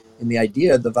just in the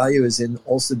idea, the value is in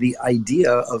also the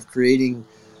idea of creating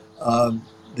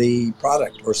the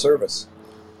product or service.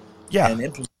 Yeah.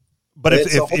 But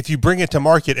if you bring it to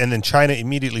market and then China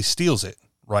immediately steals it,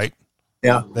 right?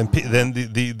 Yeah. Then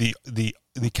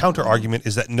the counter argument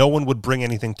is that no one would bring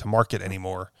anything to market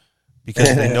anymore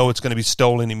because they know it's going to be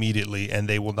stolen immediately and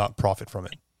they will not profit from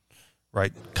it.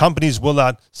 Right? Companies will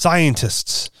not,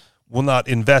 scientists will not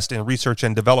invest in research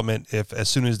and development if, as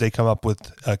soon as they come up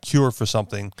with a cure for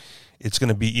something, it's going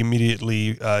to be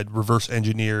immediately reverse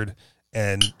engineered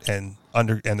and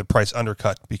the price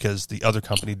undercut because the other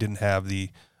company didn't have the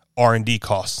R&D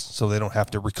costs, so they don't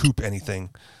have to recoup anything.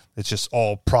 It's just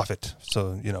all profit.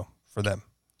 So, for them.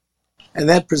 And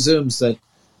that presumes that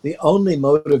the only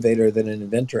motivator that an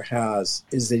inventor has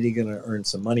is that he's going to earn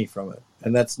some money from it.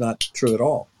 And that's not true at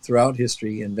all. Throughout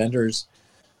history, inventors,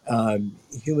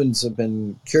 humans have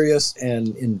been curious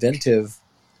and inventive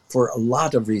for a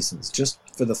lot of reasons, just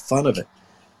for the fun of it.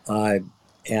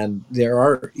 And there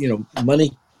are,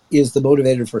 money is the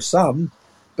motivator for some,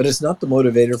 but it's not the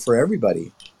motivator for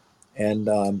everybody. And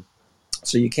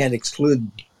so you can't exclude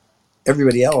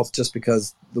everybody else just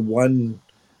because the one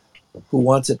who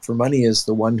wants it for money is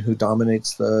the one who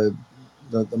dominates the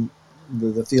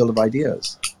field of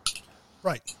ideas.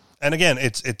 Right. And again,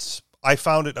 it's I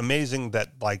found it amazing that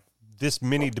like this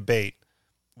mini debate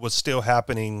was still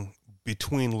happening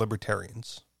between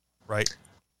libertarians, right?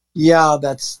 Yeah,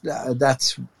 that's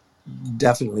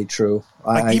definitely true.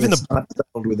 Like even it's not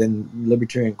settled within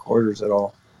libertarian quarters at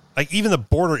all. Like even the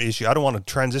border issue, I don't want to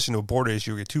transition to a border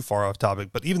issue or get too far off topic,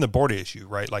 but even the border issue,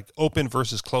 right? Like open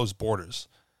versus closed borders.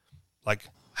 Like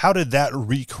how did that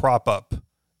recrop up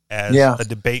as a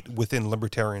debate within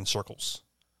libertarian circles?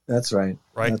 That's right.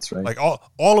 Right. That's right. Like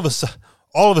all of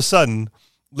a sudden,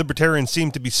 libertarians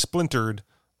seem to be splintered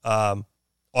on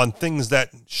things that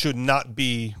should not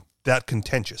be that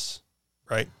contentious,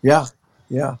 right? Yeah.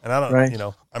 Yeah. And I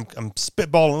don't, I'm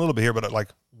spitballing a little bit here, but like,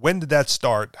 when did that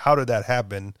start? How did that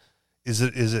happen? Is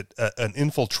it an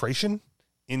infiltration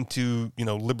into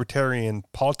libertarian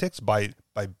politics by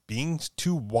being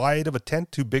too wide of a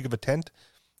tent, too big of a tent,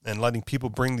 and letting people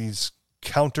bring these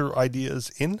counter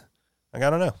ideas in? Like I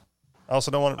don't know. I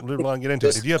also don't really want to get into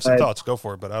it. If you have some thoughts, go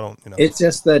for it. But I don't. It's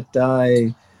just that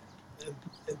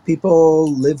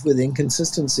people live with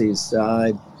inconsistencies.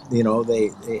 They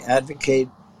advocate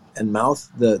and mouth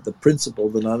the principle,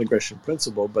 the non-aggression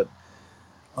principle, but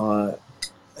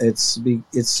it's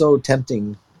so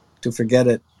tempting to forget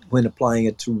it when applying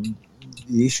it to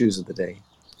the issues of the day,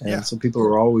 and so people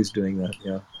are always doing that.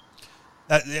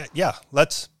 Yeah.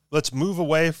 Let's move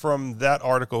away from that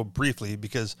article briefly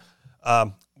because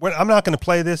I'm not going to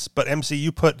play this, but MC,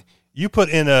 you put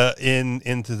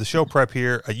into the show prep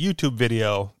here a YouTube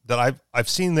video that I've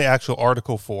seen the actual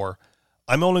article for.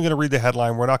 I'm only going to read the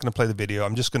headline. We're not going to play the video.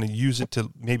 I'm just going to use it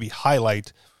to maybe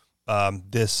highlight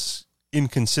this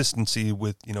inconsistency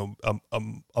with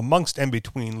amongst and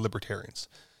between libertarians.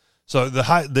 So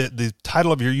the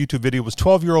title of your YouTube video was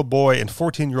 12-year-old boy and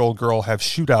 14-year-old girl have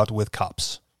shootout with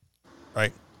cops.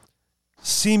 Right?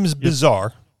 Seems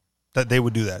bizarre that they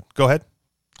would do that. Go ahead.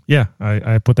 Yeah,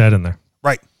 I put that in there.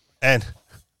 Right. And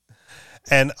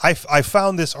I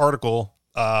found this article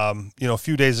a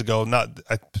few days ago.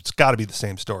 It's got to be the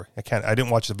same story. I didn't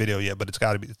watch the video yet, but it's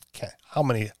got to be.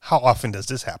 How often does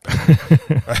this happen?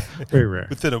 Right? Very rare.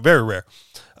 Very rare.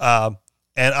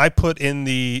 And I put in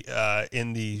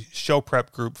the show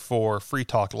prep group for Free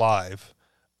Talk Live,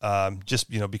 just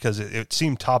because it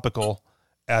seemed topical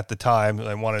at the time.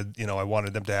 I wanted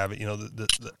them to have it.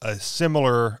 A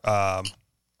similar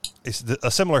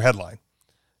headline.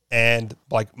 And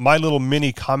like my little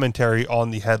mini commentary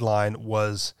on the headline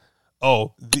was,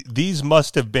 these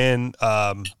must have been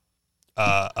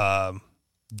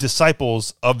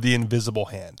disciples of the invisible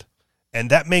hand. And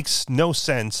that makes no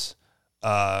sense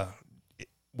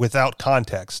without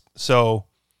context. So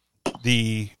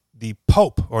the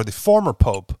Pope, or the former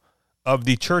Pope of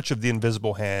the Church of the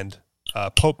Invisible Hand,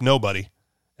 Pope Nobody,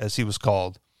 as he was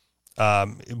called,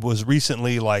 was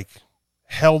recently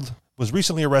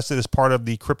arrested as part of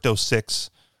the Crypto 6,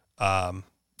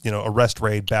 arrest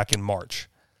raid back in March.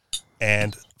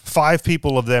 And 5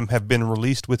 people of them have been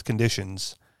released with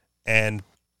conditions. And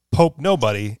Pope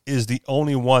Nobody is the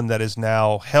only one that is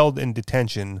now held in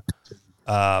detention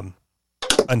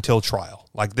until trial.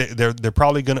 Like they're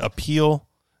probably going to appeal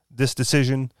this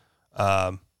decision.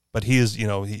 But he is,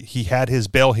 he had his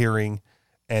bail hearing,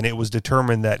 and it was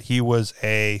determined that he was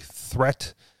a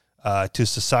threat to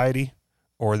society,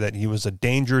 or that he was a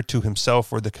danger to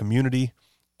himself or the community.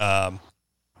 And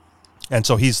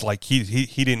so he's like, he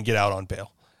didn't get out on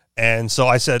bail. And so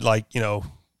I said, my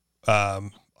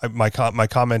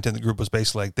comment in the group was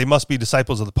basically like, they must be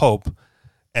disciples of the Pope.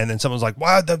 And then someone's like,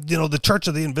 wow, the Church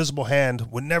of the Invisible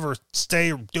Hand would never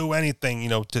stay or do anything,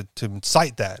 to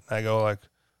incite that. And I go like,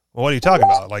 well, what are you talking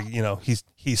about? Like,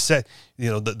 he said,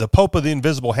 the Pope of the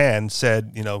Invisible Hand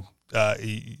said,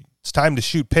 it's time to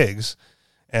shoot pigs.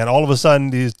 And all of a sudden,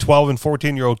 these 12 and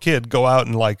 14-year-old kid go out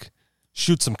and like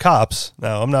shoot some cops.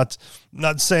 Now, I'm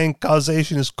not saying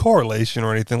causation is correlation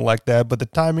or anything like that, but the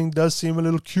timing does seem a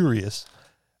little curious.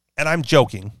 And I'm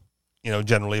joking,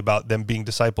 generally about them being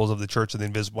disciples of the Church of the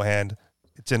Invisible Hand.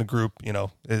 It's in a group,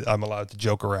 I'm allowed to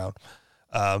joke around.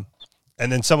 And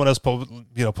then someone else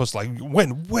posts like,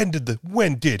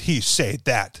 when did he say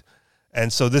that?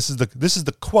 And so this is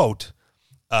the quote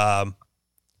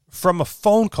from a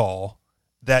phone call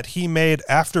that he made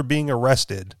after being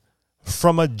arrested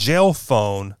from a jail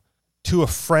phone to a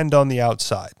friend on the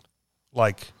outside.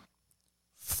 Like,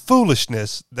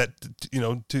 foolishness that,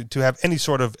 to have any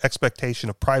sort of expectation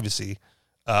of privacy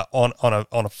on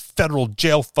a federal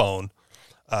jail phone.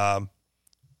 But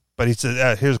he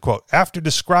said, here's a quote: "After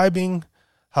describing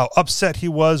how upset he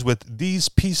was with these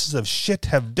pieces of shit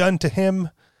have done to him,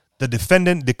 the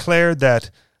defendant declared that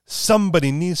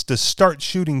somebody needs to start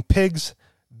shooting pigs.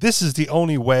 This is the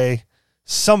only way.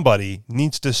 Somebody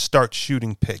needs to start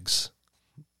shooting pigs."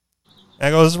 And I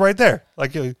go, this is right there.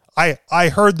 Like, I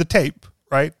heard the tape,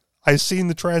 right? I seen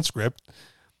the transcript.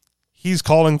 He's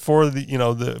calling for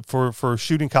for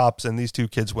shooting cops, and these two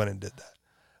kids went and did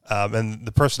that. And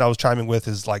the person I was chiming with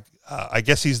is like, I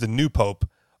guess he's the new pope.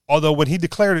 Although when he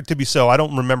declared it to be so, I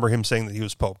don't remember him saying that he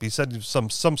was pope. He said some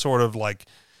sort of like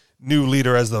new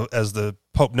leader as the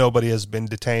Pope Nobody has been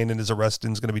detained and is arrested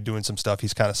and is going to be doing some stuff.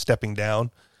 He's kind of stepping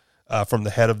down from the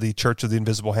head of the Church of the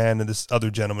Invisible Hand, and this other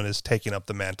gentleman is taking up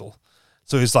the mantle.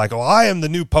 So he's like, "Oh, I am the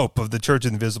new pope of the Church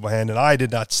of the Invisible Hand, and I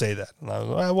did not say that." And I was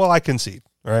like, "Well, I concede."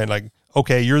 All right, like,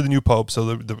 okay, you're the new pope,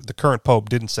 so the current pope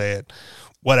didn't say it,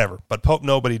 whatever. But Pope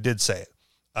Nobody did say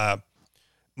it.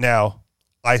 Now,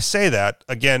 I say that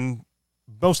again,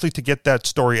 mostly to get that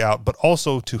story out, but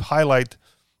also to highlight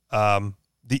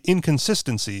the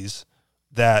inconsistencies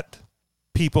that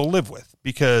people live with.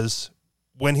 Because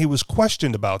when he was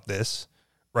questioned about this,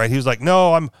 right, he was like,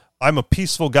 "No, I'm a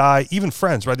peaceful guy." Even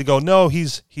friends, right, they go, "No,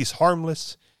 he's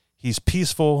harmless, he's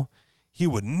peaceful, he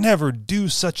would never do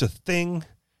such a thing,"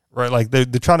 right? Like they're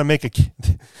trying to make a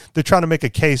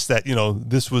case that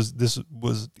this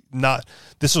was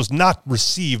not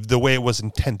received the way it was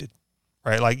intended,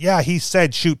 right? Like, yeah, he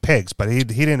said shoot pigs, but he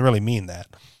didn't really mean that.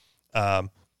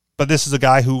 But this is a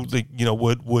guy who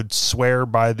would swear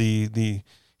by the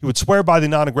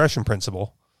non-aggression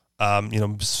principle.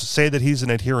 Say that he's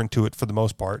an adherent to it for the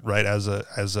most part, right? As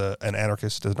an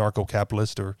anarchist,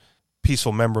 anarcho-capitalist, or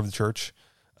peaceful member of the church,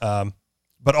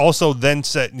 but also then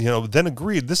said, then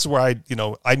agreed. This is where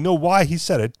I know why he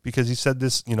said it, because he said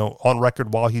this, on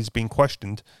record while he's being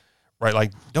questioned, right?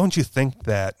 Like, don't you think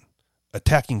that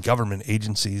attacking government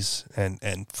agencies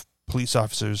and police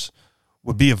officers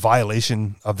would be a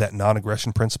violation of that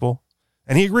non-aggression principle?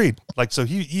 And he agreed. Like, so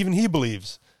he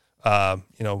believes.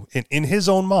 In his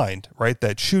own mind, right,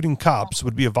 that shooting cops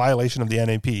would be a violation of the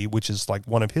NAP, which is like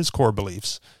one of his core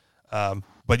beliefs,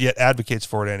 but yet advocates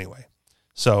for it anyway.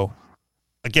 So,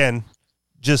 again,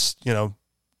 just, I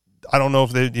don't know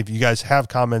if you guys have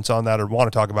comments on that or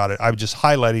want to talk about it. I'm just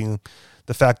highlighting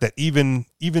the fact that even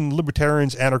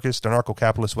libertarians, anarchists,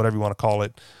 anarcho-capitalists, whatever you want to call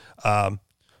it,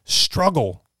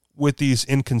 struggle with these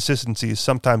inconsistencies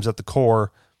sometimes at the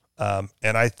core.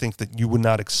 And I think that you would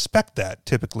not expect that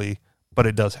typically, but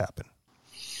it does happen.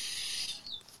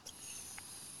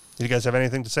 Do you guys have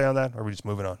anything to say on that, or are we just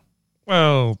moving on?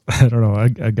 Well, I don't know.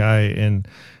 A guy in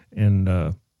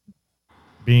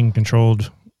being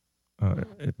controlled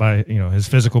by his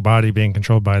physical body being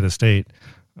controlled by the state,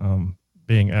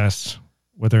 being asked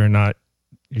whether or not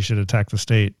you should attack the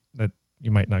state, that you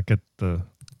might not get an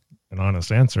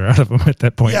honest answer out of him at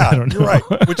that point. Yeah, I don't know. You're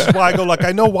right. Which is why I go, like,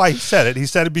 I know why he said it. He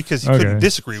said it because he couldn't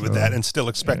disagree with that and still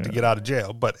expect to get out of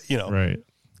jail. But, right.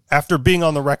 After being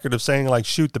on the record of saying, like,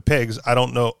 shoot the pigs, I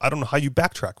don't know how you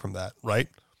backtrack from that, right?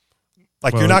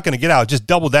 Like, you're not going to get out. Just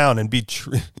double down and be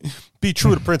true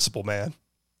to principle, man.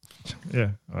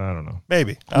 Yeah, I don't know.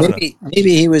 Maybe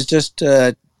he was just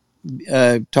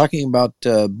talking about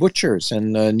butchers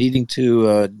and needing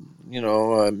to,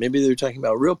 maybe they were talking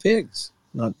about real pigs.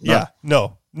 Not at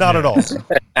all. That's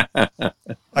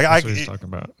what he's talking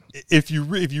about. If you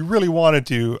really wanted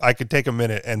to, I could take a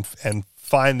minute and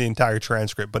find the entire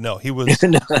transcript. But no, he was,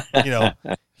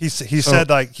 he said,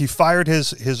 like, he fired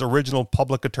his original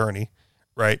public attorney,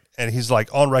 right? And he's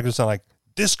like on record saying, like,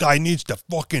 this guy needs to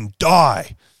fucking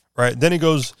die, right? Then he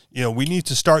goes, we need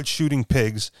to start shooting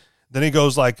pigs. Then he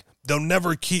goes, like, they'll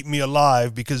never keep me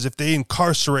alive because if they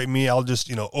incarcerate me, I'll just,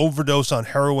 overdose on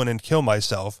heroin and kill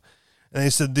myself. And they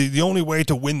said the only way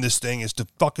to win this thing is to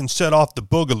fucking set off the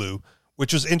boogaloo,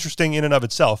 which was interesting in and of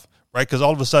itself, right? Because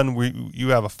all of a sudden you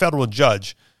have a federal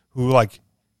judge who, like,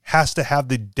 has to have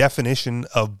the definition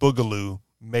of boogaloo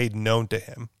made known to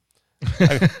him.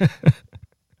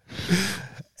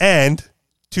 And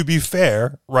to be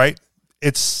fair, right,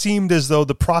 it seemed as though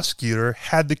the prosecutor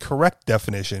had the correct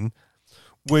definition,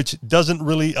 which doesn't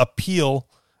really appeal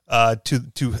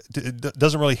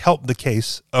doesn't really help the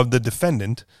case of the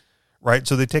defendant, right?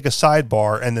 So they take a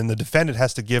sidebar, and then the defendant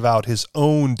has to give out his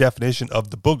own definition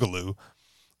of the boogaloo,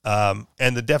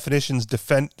 and the defendant's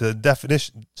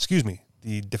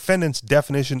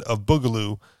definition of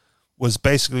boogaloo was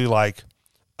basically like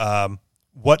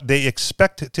what they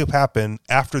expect to happen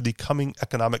after the coming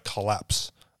economic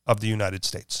collapse of the United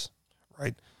States,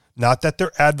 right? Not that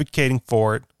they're advocating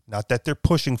for it, not that they're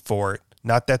pushing for it,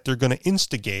 not that they're going to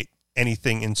instigate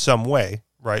anything in some way,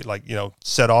 right? Like,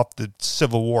 set off the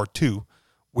Civil War too,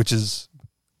 which is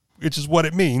what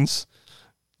it means.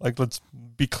 Like, let's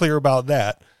be clear about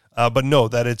that. But no,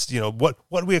 that it's, what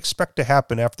we expect to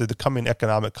happen after the coming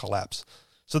economic collapse.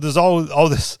 So there's all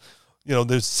this,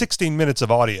 there's 16 minutes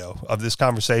of audio of this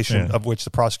conversation, of which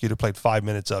the prosecutor played 5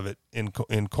 minutes of it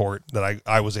in court that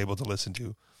I was able to listen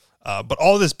to. But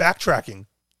all this backtracking,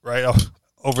 right,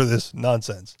 over this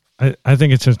nonsense. I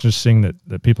think it's interesting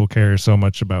that people care so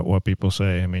much about what people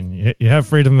say. I mean, you have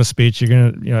freedom of speech. You're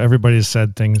going to, everybody's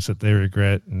said things that they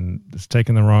regret and it's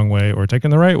taken the wrong way or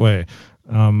taken the right way.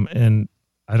 And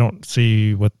I don't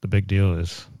see what the big deal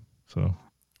is. So,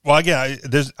 well, again,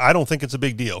 I don't think it's a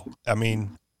big deal. I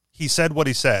mean, he said what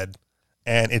he said,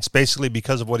 and it's basically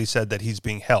because of what he said that he's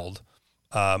being held.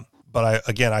 But I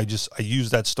use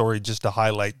that story just to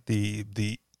highlight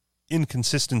the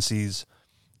inconsistencies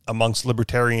amongst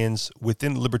libertarians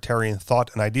within libertarian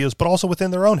thought and ideas, but also within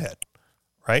their own head,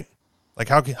 right? Like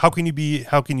how can you be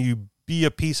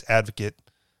a peace advocate,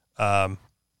 and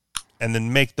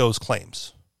then make those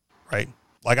claims, right?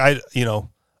 Like I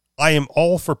am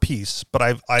all for peace, but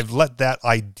I've let that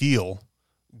ideal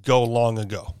go long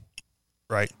ago,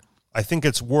 right? I think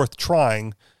it's worth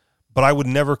trying, but I would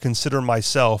never consider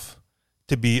myself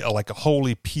to be a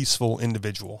wholly peaceful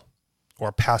individual or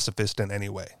a pacifist in any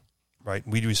way. Right.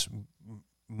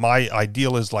 My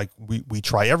ideal is we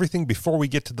try everything before we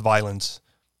get to the violence.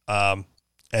 And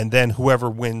then whoever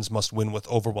wins must win with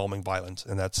overwhelming violence.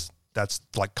 And that's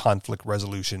like conflict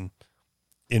resolution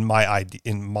in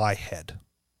my head.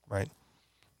 Right.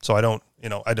 So I don't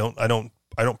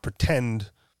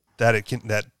pretend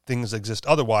that things exist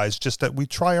otherwise, just that we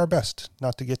try our best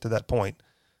not to get to that point.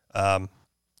 And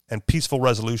peaceful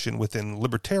resolution within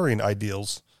libertarian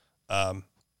ideals,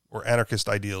 or anarchist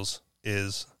ideals,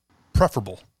 is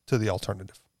preferable to the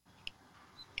alternative.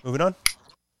 Moving on.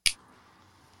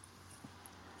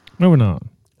 All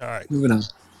right. Moving on.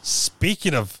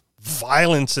 Speaking of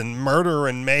violence and murder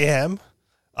and mayhem,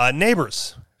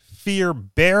 neighbors fear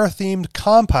bear-themed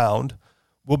compound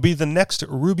will be the next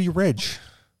Ruby Ridge.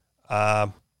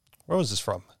 Where was this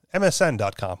from?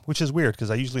 MSN.com, which is weird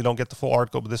because I usually don't get the full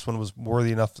article, but this one was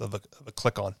worthy enough of a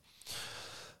click on.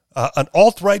 An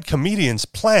alt-right comedian's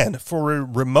plan for a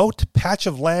remote patch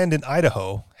of land in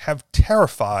Idaho have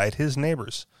terrified his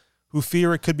neighbors, who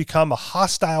fear it could become a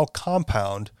hostile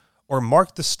compound or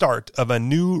mark the start of a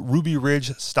new Ruby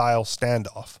Ridge-style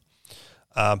standoff.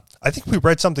 I think we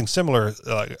read something similar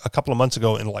a couple of months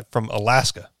ago from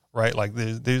Alaska, right? Like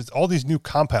there's all these new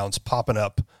compounds popping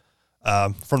up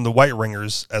from the white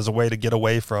ringers as a way to get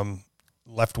away from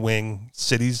left-wing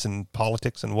cities and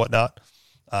politics and whatnot.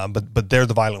 But they're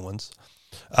the violent ones.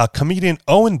 Comedian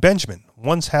Owen Benjamin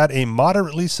once had a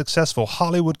moderately successful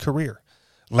Hollywood career,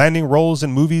 landing roles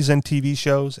in movies and TV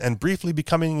shows, and briefly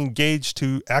becoming engaged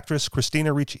to actress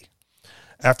Christina Ricci.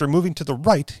 After moving to the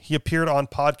right, he appeared on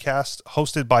podcasts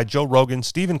hosted by Joe Rogan,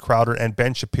 Steven Crowder, and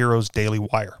Ben Shapiro's Daily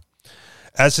Wire.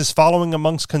 As his following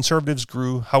amongst conservatives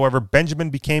grew, however, Benjamin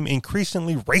became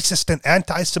increasingly racist and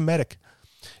anti-Semitic.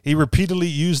 He repeatedly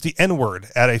used the N-word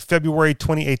at a February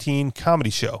 2018 comedy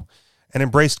show and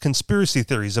embraced conspiracy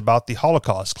theories about the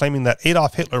Holocaust, claiming that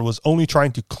Adolf Hitler was only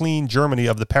trying to clean Germany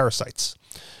of the parasites.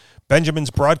 Benjamin's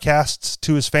broadcasts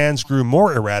to his fans grew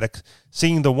more erratic,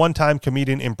 seeing the one-time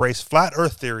comedian embrace flat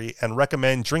earth theory and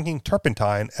recommend drinking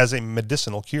turpentine as a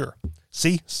medicinal cure.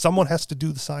 See, someone has to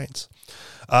do the science.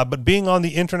 But being on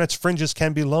the internet's fringes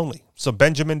can be lonely, so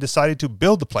Benjamin decided to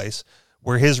build a place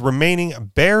where his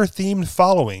remaining bear-themed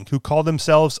following, who call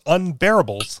themselves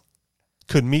Unbearables,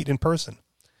 could meet in person.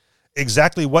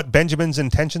 Exactly what Benjamin's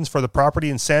intentions for the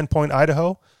property in Sandpoint,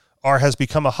 Idaho, has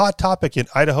become a hot topic in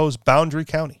Idaho's Boundary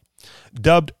County.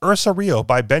 Dubbed Ursa Rio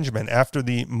by Benjamin after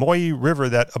the Moyi River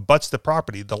that abuts the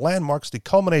property, the land marks the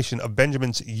culmination of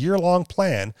Benjamin's year-long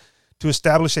plan to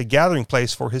establish a gathering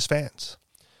place for his fans.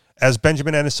 As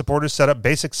Benjamin and his supporters set up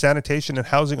basic sanitation and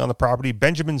housing on the property,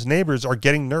 Benjamin's neighbors are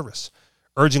getting nervous.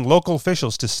 urging local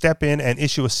officials to step in and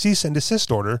issue a cease and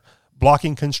desist order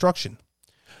blocking construction.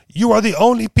 "You are the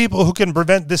only people who can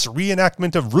prevent this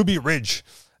reenactment of Ruby Ridge,"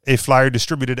 a flyer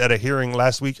distributed at a hearing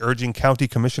last week urging county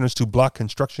commissioners to block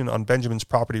construction on Benjamin's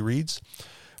property reads.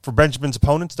 For Benjamin's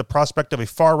opponents, the prospect of a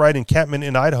far-right encampment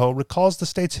in Idaho recalls the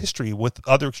state's history with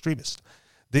other extremists.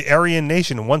 The Aryan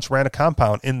Nation once ran a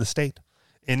compound in the state.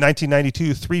 In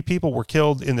 1992, 3 people were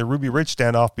killed in the Ruby Ridge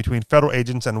standoff between federal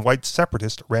agents and white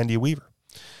separatist Randy Weaver.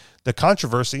 The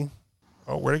controversy...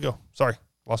 Oh, where'd it go? Sorry,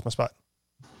 lost my spot.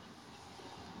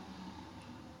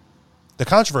 The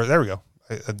controversy... There we go.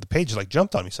 The page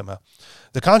jumped on me somehow.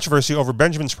 The controversy over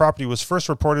Benjamin's property was first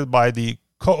reported by the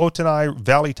Kootenai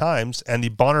Valley Times and the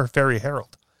Bonner Ferry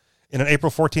Herald. In an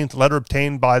April 14th letter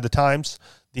obtained by the Times,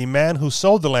 the man who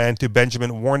sold the land to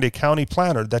Benjamin warned a county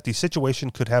planner that the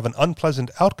situation could have an unpleasant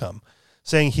outcome,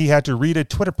 saying he had to read a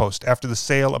Twitter post after the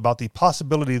sale about the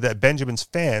possibility that Benjamin's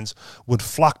fans would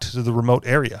flock to the remote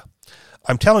area.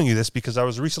 "I'm telling you this because I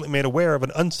was recently made aware of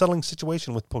an unsettling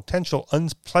situation with potential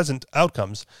unpleasant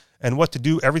outcomes and what to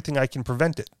do everything I can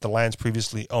prevent it," the land's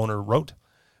previously owner wrote.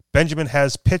 Benjamin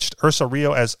has pitched Ursa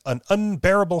Rio as an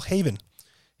unbearable haven.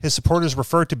 His supporters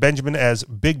refer to Benjamin as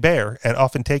Big Bear and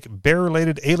often take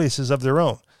bear-related aliases of their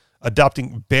own,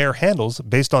 adopting bear handles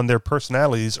based on their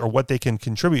personalities or what they can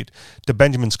contribute to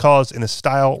Benjamin's cause in a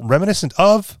style reminiscent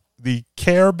of the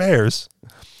Care Bears.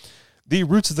 The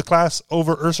roots of the class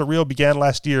over Ursa Rio began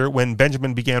last year when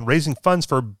Benjamin began raising funds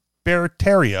for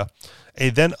Beartaria,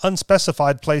 a then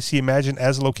unspecified place he imagined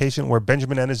as a location where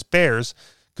Benjamin and his bears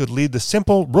could lead the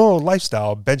simple rural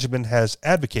lifestyle Benjamin has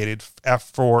advocated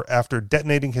for after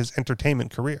detonating his entertainment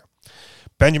career.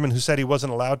 Benjamin, who said he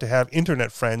wasn't allowed to have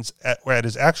internet friends at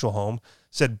his actual home,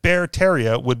 said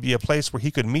Beartaria would be a place where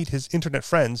he could meet his internet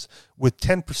friends with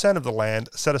 10% of the land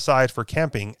set aside for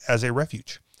camping as a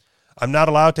refuge. "I'm not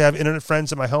allowed to have internet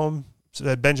friends in my home,"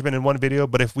 said Benjamin in one video,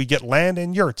 "but if we get land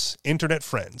and yurts, internet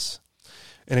friends."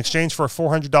 In exchange for a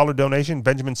 $400 donation,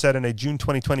 Benjamin said in a June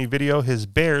 2020 video his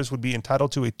bears would be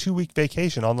entitled to a 2-week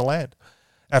vacation on the land.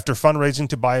 After fundraising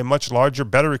to buy a much larger,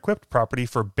 better-equipped property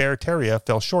for Beartaria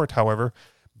fell short, however,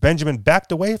 Benjamin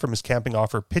backed away from his camping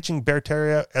offer, pitching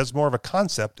Beartaria as more of a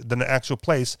concept than an actual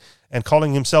place and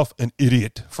calling himself an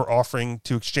idiot for offering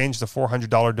to exchange the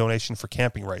 $400 donation for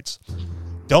camping rights.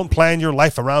 "Don't plan your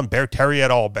life around Beartaria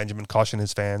at all," Benjamin cautioned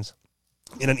his fans.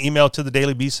 In an email to the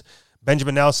Daily Beast,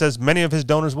 Benjamin now says many of his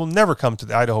donors will never come to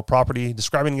the Idaho property,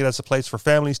 describing it as a place for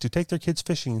families to take their kids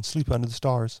fishing and sleep under the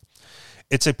stars.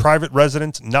 "It's a private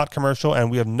residence, not commercial, and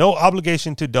we have no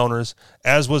obligation to donors,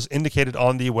 as was indicated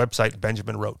on the website,"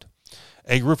 Benjamin wrote.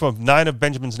 A group of 9 of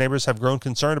Benjamin's neighbors have grown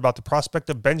concerned about the prospect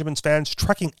of Benjamin's fans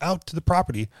trekking out to the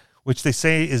property, which they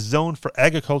say is zoned for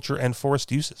agriculture and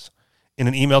forest uses. In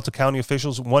an email to county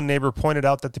officials, one neighbor pointed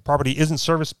out that the property isn't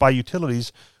serviced by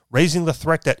utilities, raising the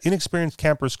threat that inexperienced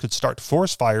campers could start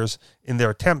forest fires in their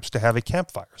attempts to have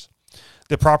campfires.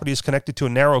 The property is connected to a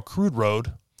narrow crude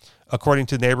road, according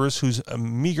to neighbors whose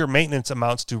meager maintenance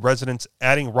amounts to residents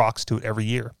adding rocks to it every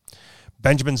year.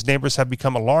 Benjamin's neighbors have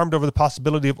become alarmed over the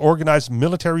possibility of organized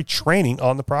military training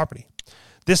on the property.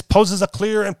 "This poses a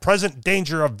clear and present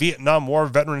danger," a Vietnam War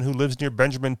veteran who lives near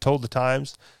Benjamin told the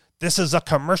Times. "This is a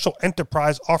commercial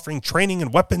enterprise offering training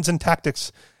in weapons and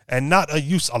tactics, and not a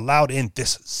use allowed in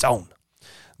this zone.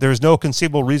 There is no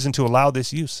conceivable reason to allow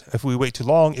this use. If we wait too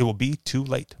long, it will be too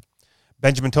late."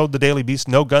 Benjamin told the Daily Beast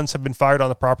no guns have been fired on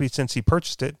the property since he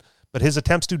purchased it, but his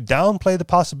attempts to downplay the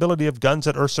possibility of guns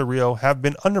at Ursa Rio have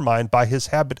been undermined by his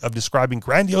habit of describing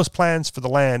grandiose plans for the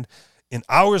land in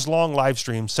hours-long live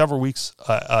streams several weeks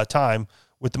time,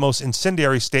 with the most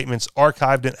incendiary statements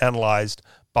archived and analyzed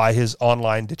by his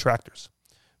online detractors.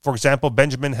 For example,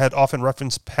 Benjamin had often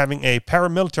referenced having a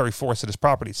paramilitary force at his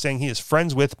property, saying he is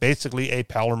friends with basically a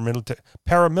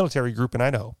paramilitary group in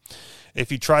Idaho.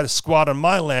 "If you try to squat on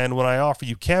my land when I offer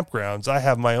you campgrounds, I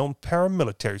have my own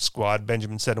paramilitary squad,"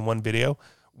 Benjamin said in one video,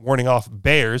 warning off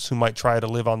bears who might try to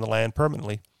live on the land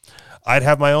permanently. "I'd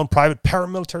have my own private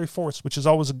paramilitary force, which is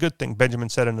always a good thing," Benjamin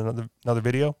said in another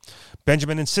video.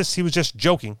 Benjamin insists he was just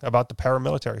joking about the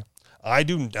paramilitary. "I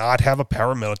do not have a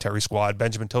paramilitary squad,"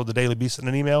 Benjamin told the Daily Beast in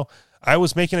an email. "I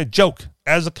was making a joke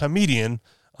as a comedian,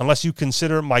 unless you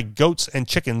consider my goats and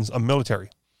chickens a military."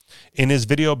 In his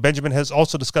video, Benjamin has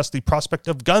also discussed the prospect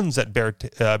of guns at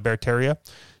Beartaria.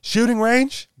 "Shooting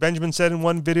range?" Benjamin said in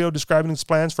one video describing his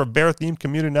plans for a bear-themed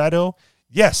community in Idaho.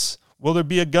 "Yes. Will there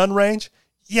be a gun range?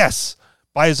 Yes.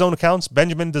 By his own accounts,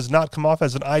 Benjamin does not come off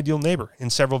as an ideal neighbor. In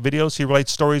several videos, he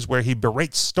relates stories where he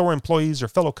berates store employees or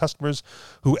fellow customers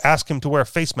who ask him to wear a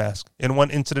face mask. In one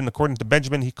incident, according to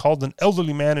Benjamin, he called an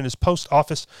elderly man in his post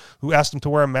office who asked him to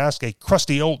wear a mask a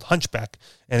crusty old hunchback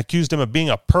and accused him of being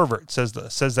a pervert. Says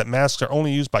that masks are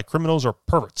only used by criminals or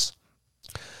perverts.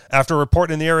 After a report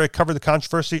in the area covered the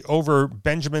controversy over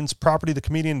Benjamin's property, the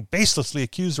comedian baselessly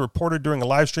accused the reporter during a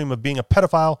live stream of being a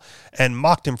pedophile and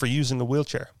mocked him for using a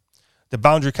wheelchair. The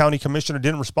Boundary County Commissioner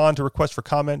didn't respond to requests for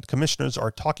comment. Commissioners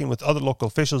are talking with other local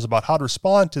officials about how to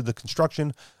respond to the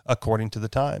construction, according to the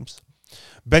Times.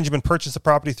 Benjamin purchased the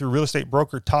property through real estate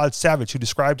broker Todd Savage, who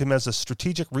described him as a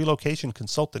strategic relocation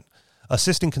consultant,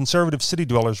 assisting conservative city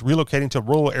dwellers relocating to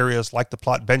rural areas like the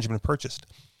plot Benjamin purchased.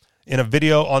 In a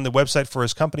video on the website for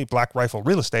his company, Black Rifle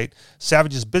Real Estate,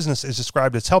 Savage's business is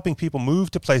described as helping people move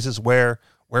to places where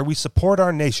we support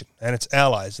our nation and its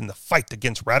allies in the fight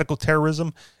against radical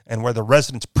terrorism and where the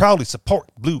residents proudly support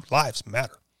Blue Lives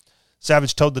Matter.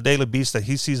 Savage told the Daily Beast that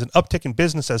he sees an uptick in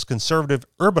business as conservative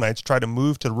urbanites try to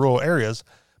move to rural areas,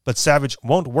 but Savage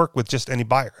won't work with just any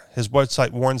buyer. His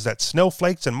website warns that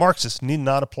snowflakes and Marxists need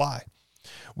not apply.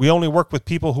 We only work with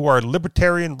people who are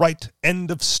libertarian right, end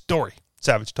of story,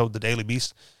 Savage told the Daily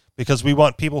Beast, because we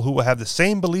want people who will have the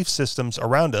same belief systems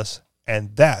around us,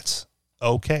 and that's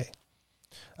okay.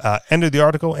 End of the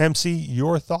article. MC,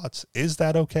 your thoughts. Is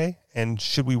that okay? And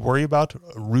should we worry about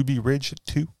Ruby Ridge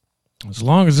too? As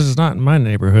long as it's not in my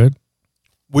neighborhood.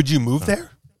 Would you move there?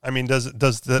 I mean, does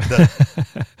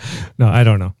the No, I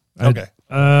don't know. Okay.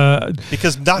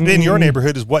 Because not in your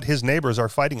neighborhood is what his neighbors are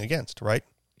fighting against, right?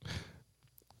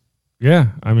 Yeah.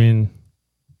 I mean,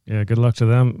 yeah, good luck to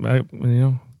them.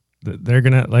 They're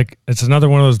going to, it's another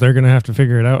one of those, they're going to have to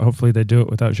figure it out. Hopefully they do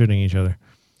it without shooting each other.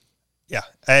 Yeah.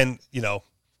 And,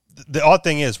 the odd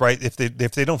thing is, right, if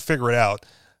they don't figure it out,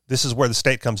 this is where the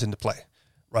state comes into play,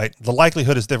 right? The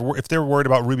likelihood is that if they're worried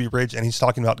about Ruby Ridge and he's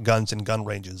talking about guns and gun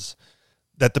ranges,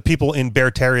 that the people in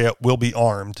Beartaria will be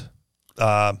armed,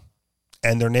 and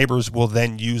their neighbors will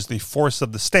then use the force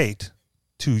of the state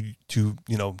to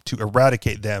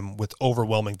eradicate them with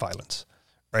overwhelming violence,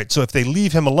 right? So if they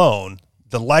leave him alone,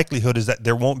 the likelihood is that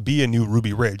there won't be a new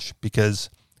Ruby Ridge because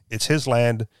it's his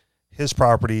land, his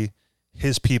property,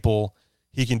 his people.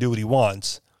 He can do what he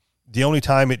wants. The only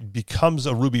time it becomes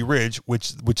a Ruby Ridge,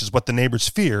 which is what the neighbors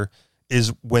fear,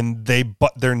 is when they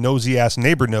butt their nosy ass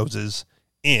neighbor noses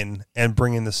in and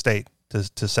bring in the state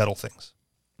to settle things.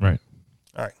 Right.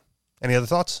 All right. Any other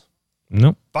thoughts?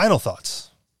 Nope. Final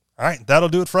thoughts. All right. That'll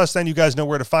do it for us then. You guys know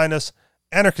where to find us.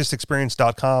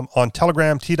 AnarchistExperience.com, on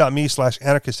Telegram,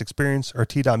 t.me/AnarchistExperience or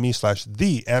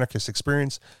t.me/The Anarchist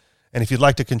Experience. And if you'd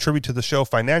like to contribute to the show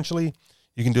financially,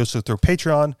 you can do so through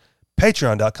Patreon.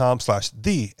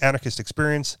 Patreon.com/The Anarchist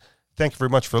Experience. Thank you very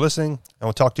much for listening, and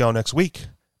we'll talk to y'all next week.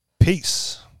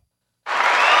 Peace.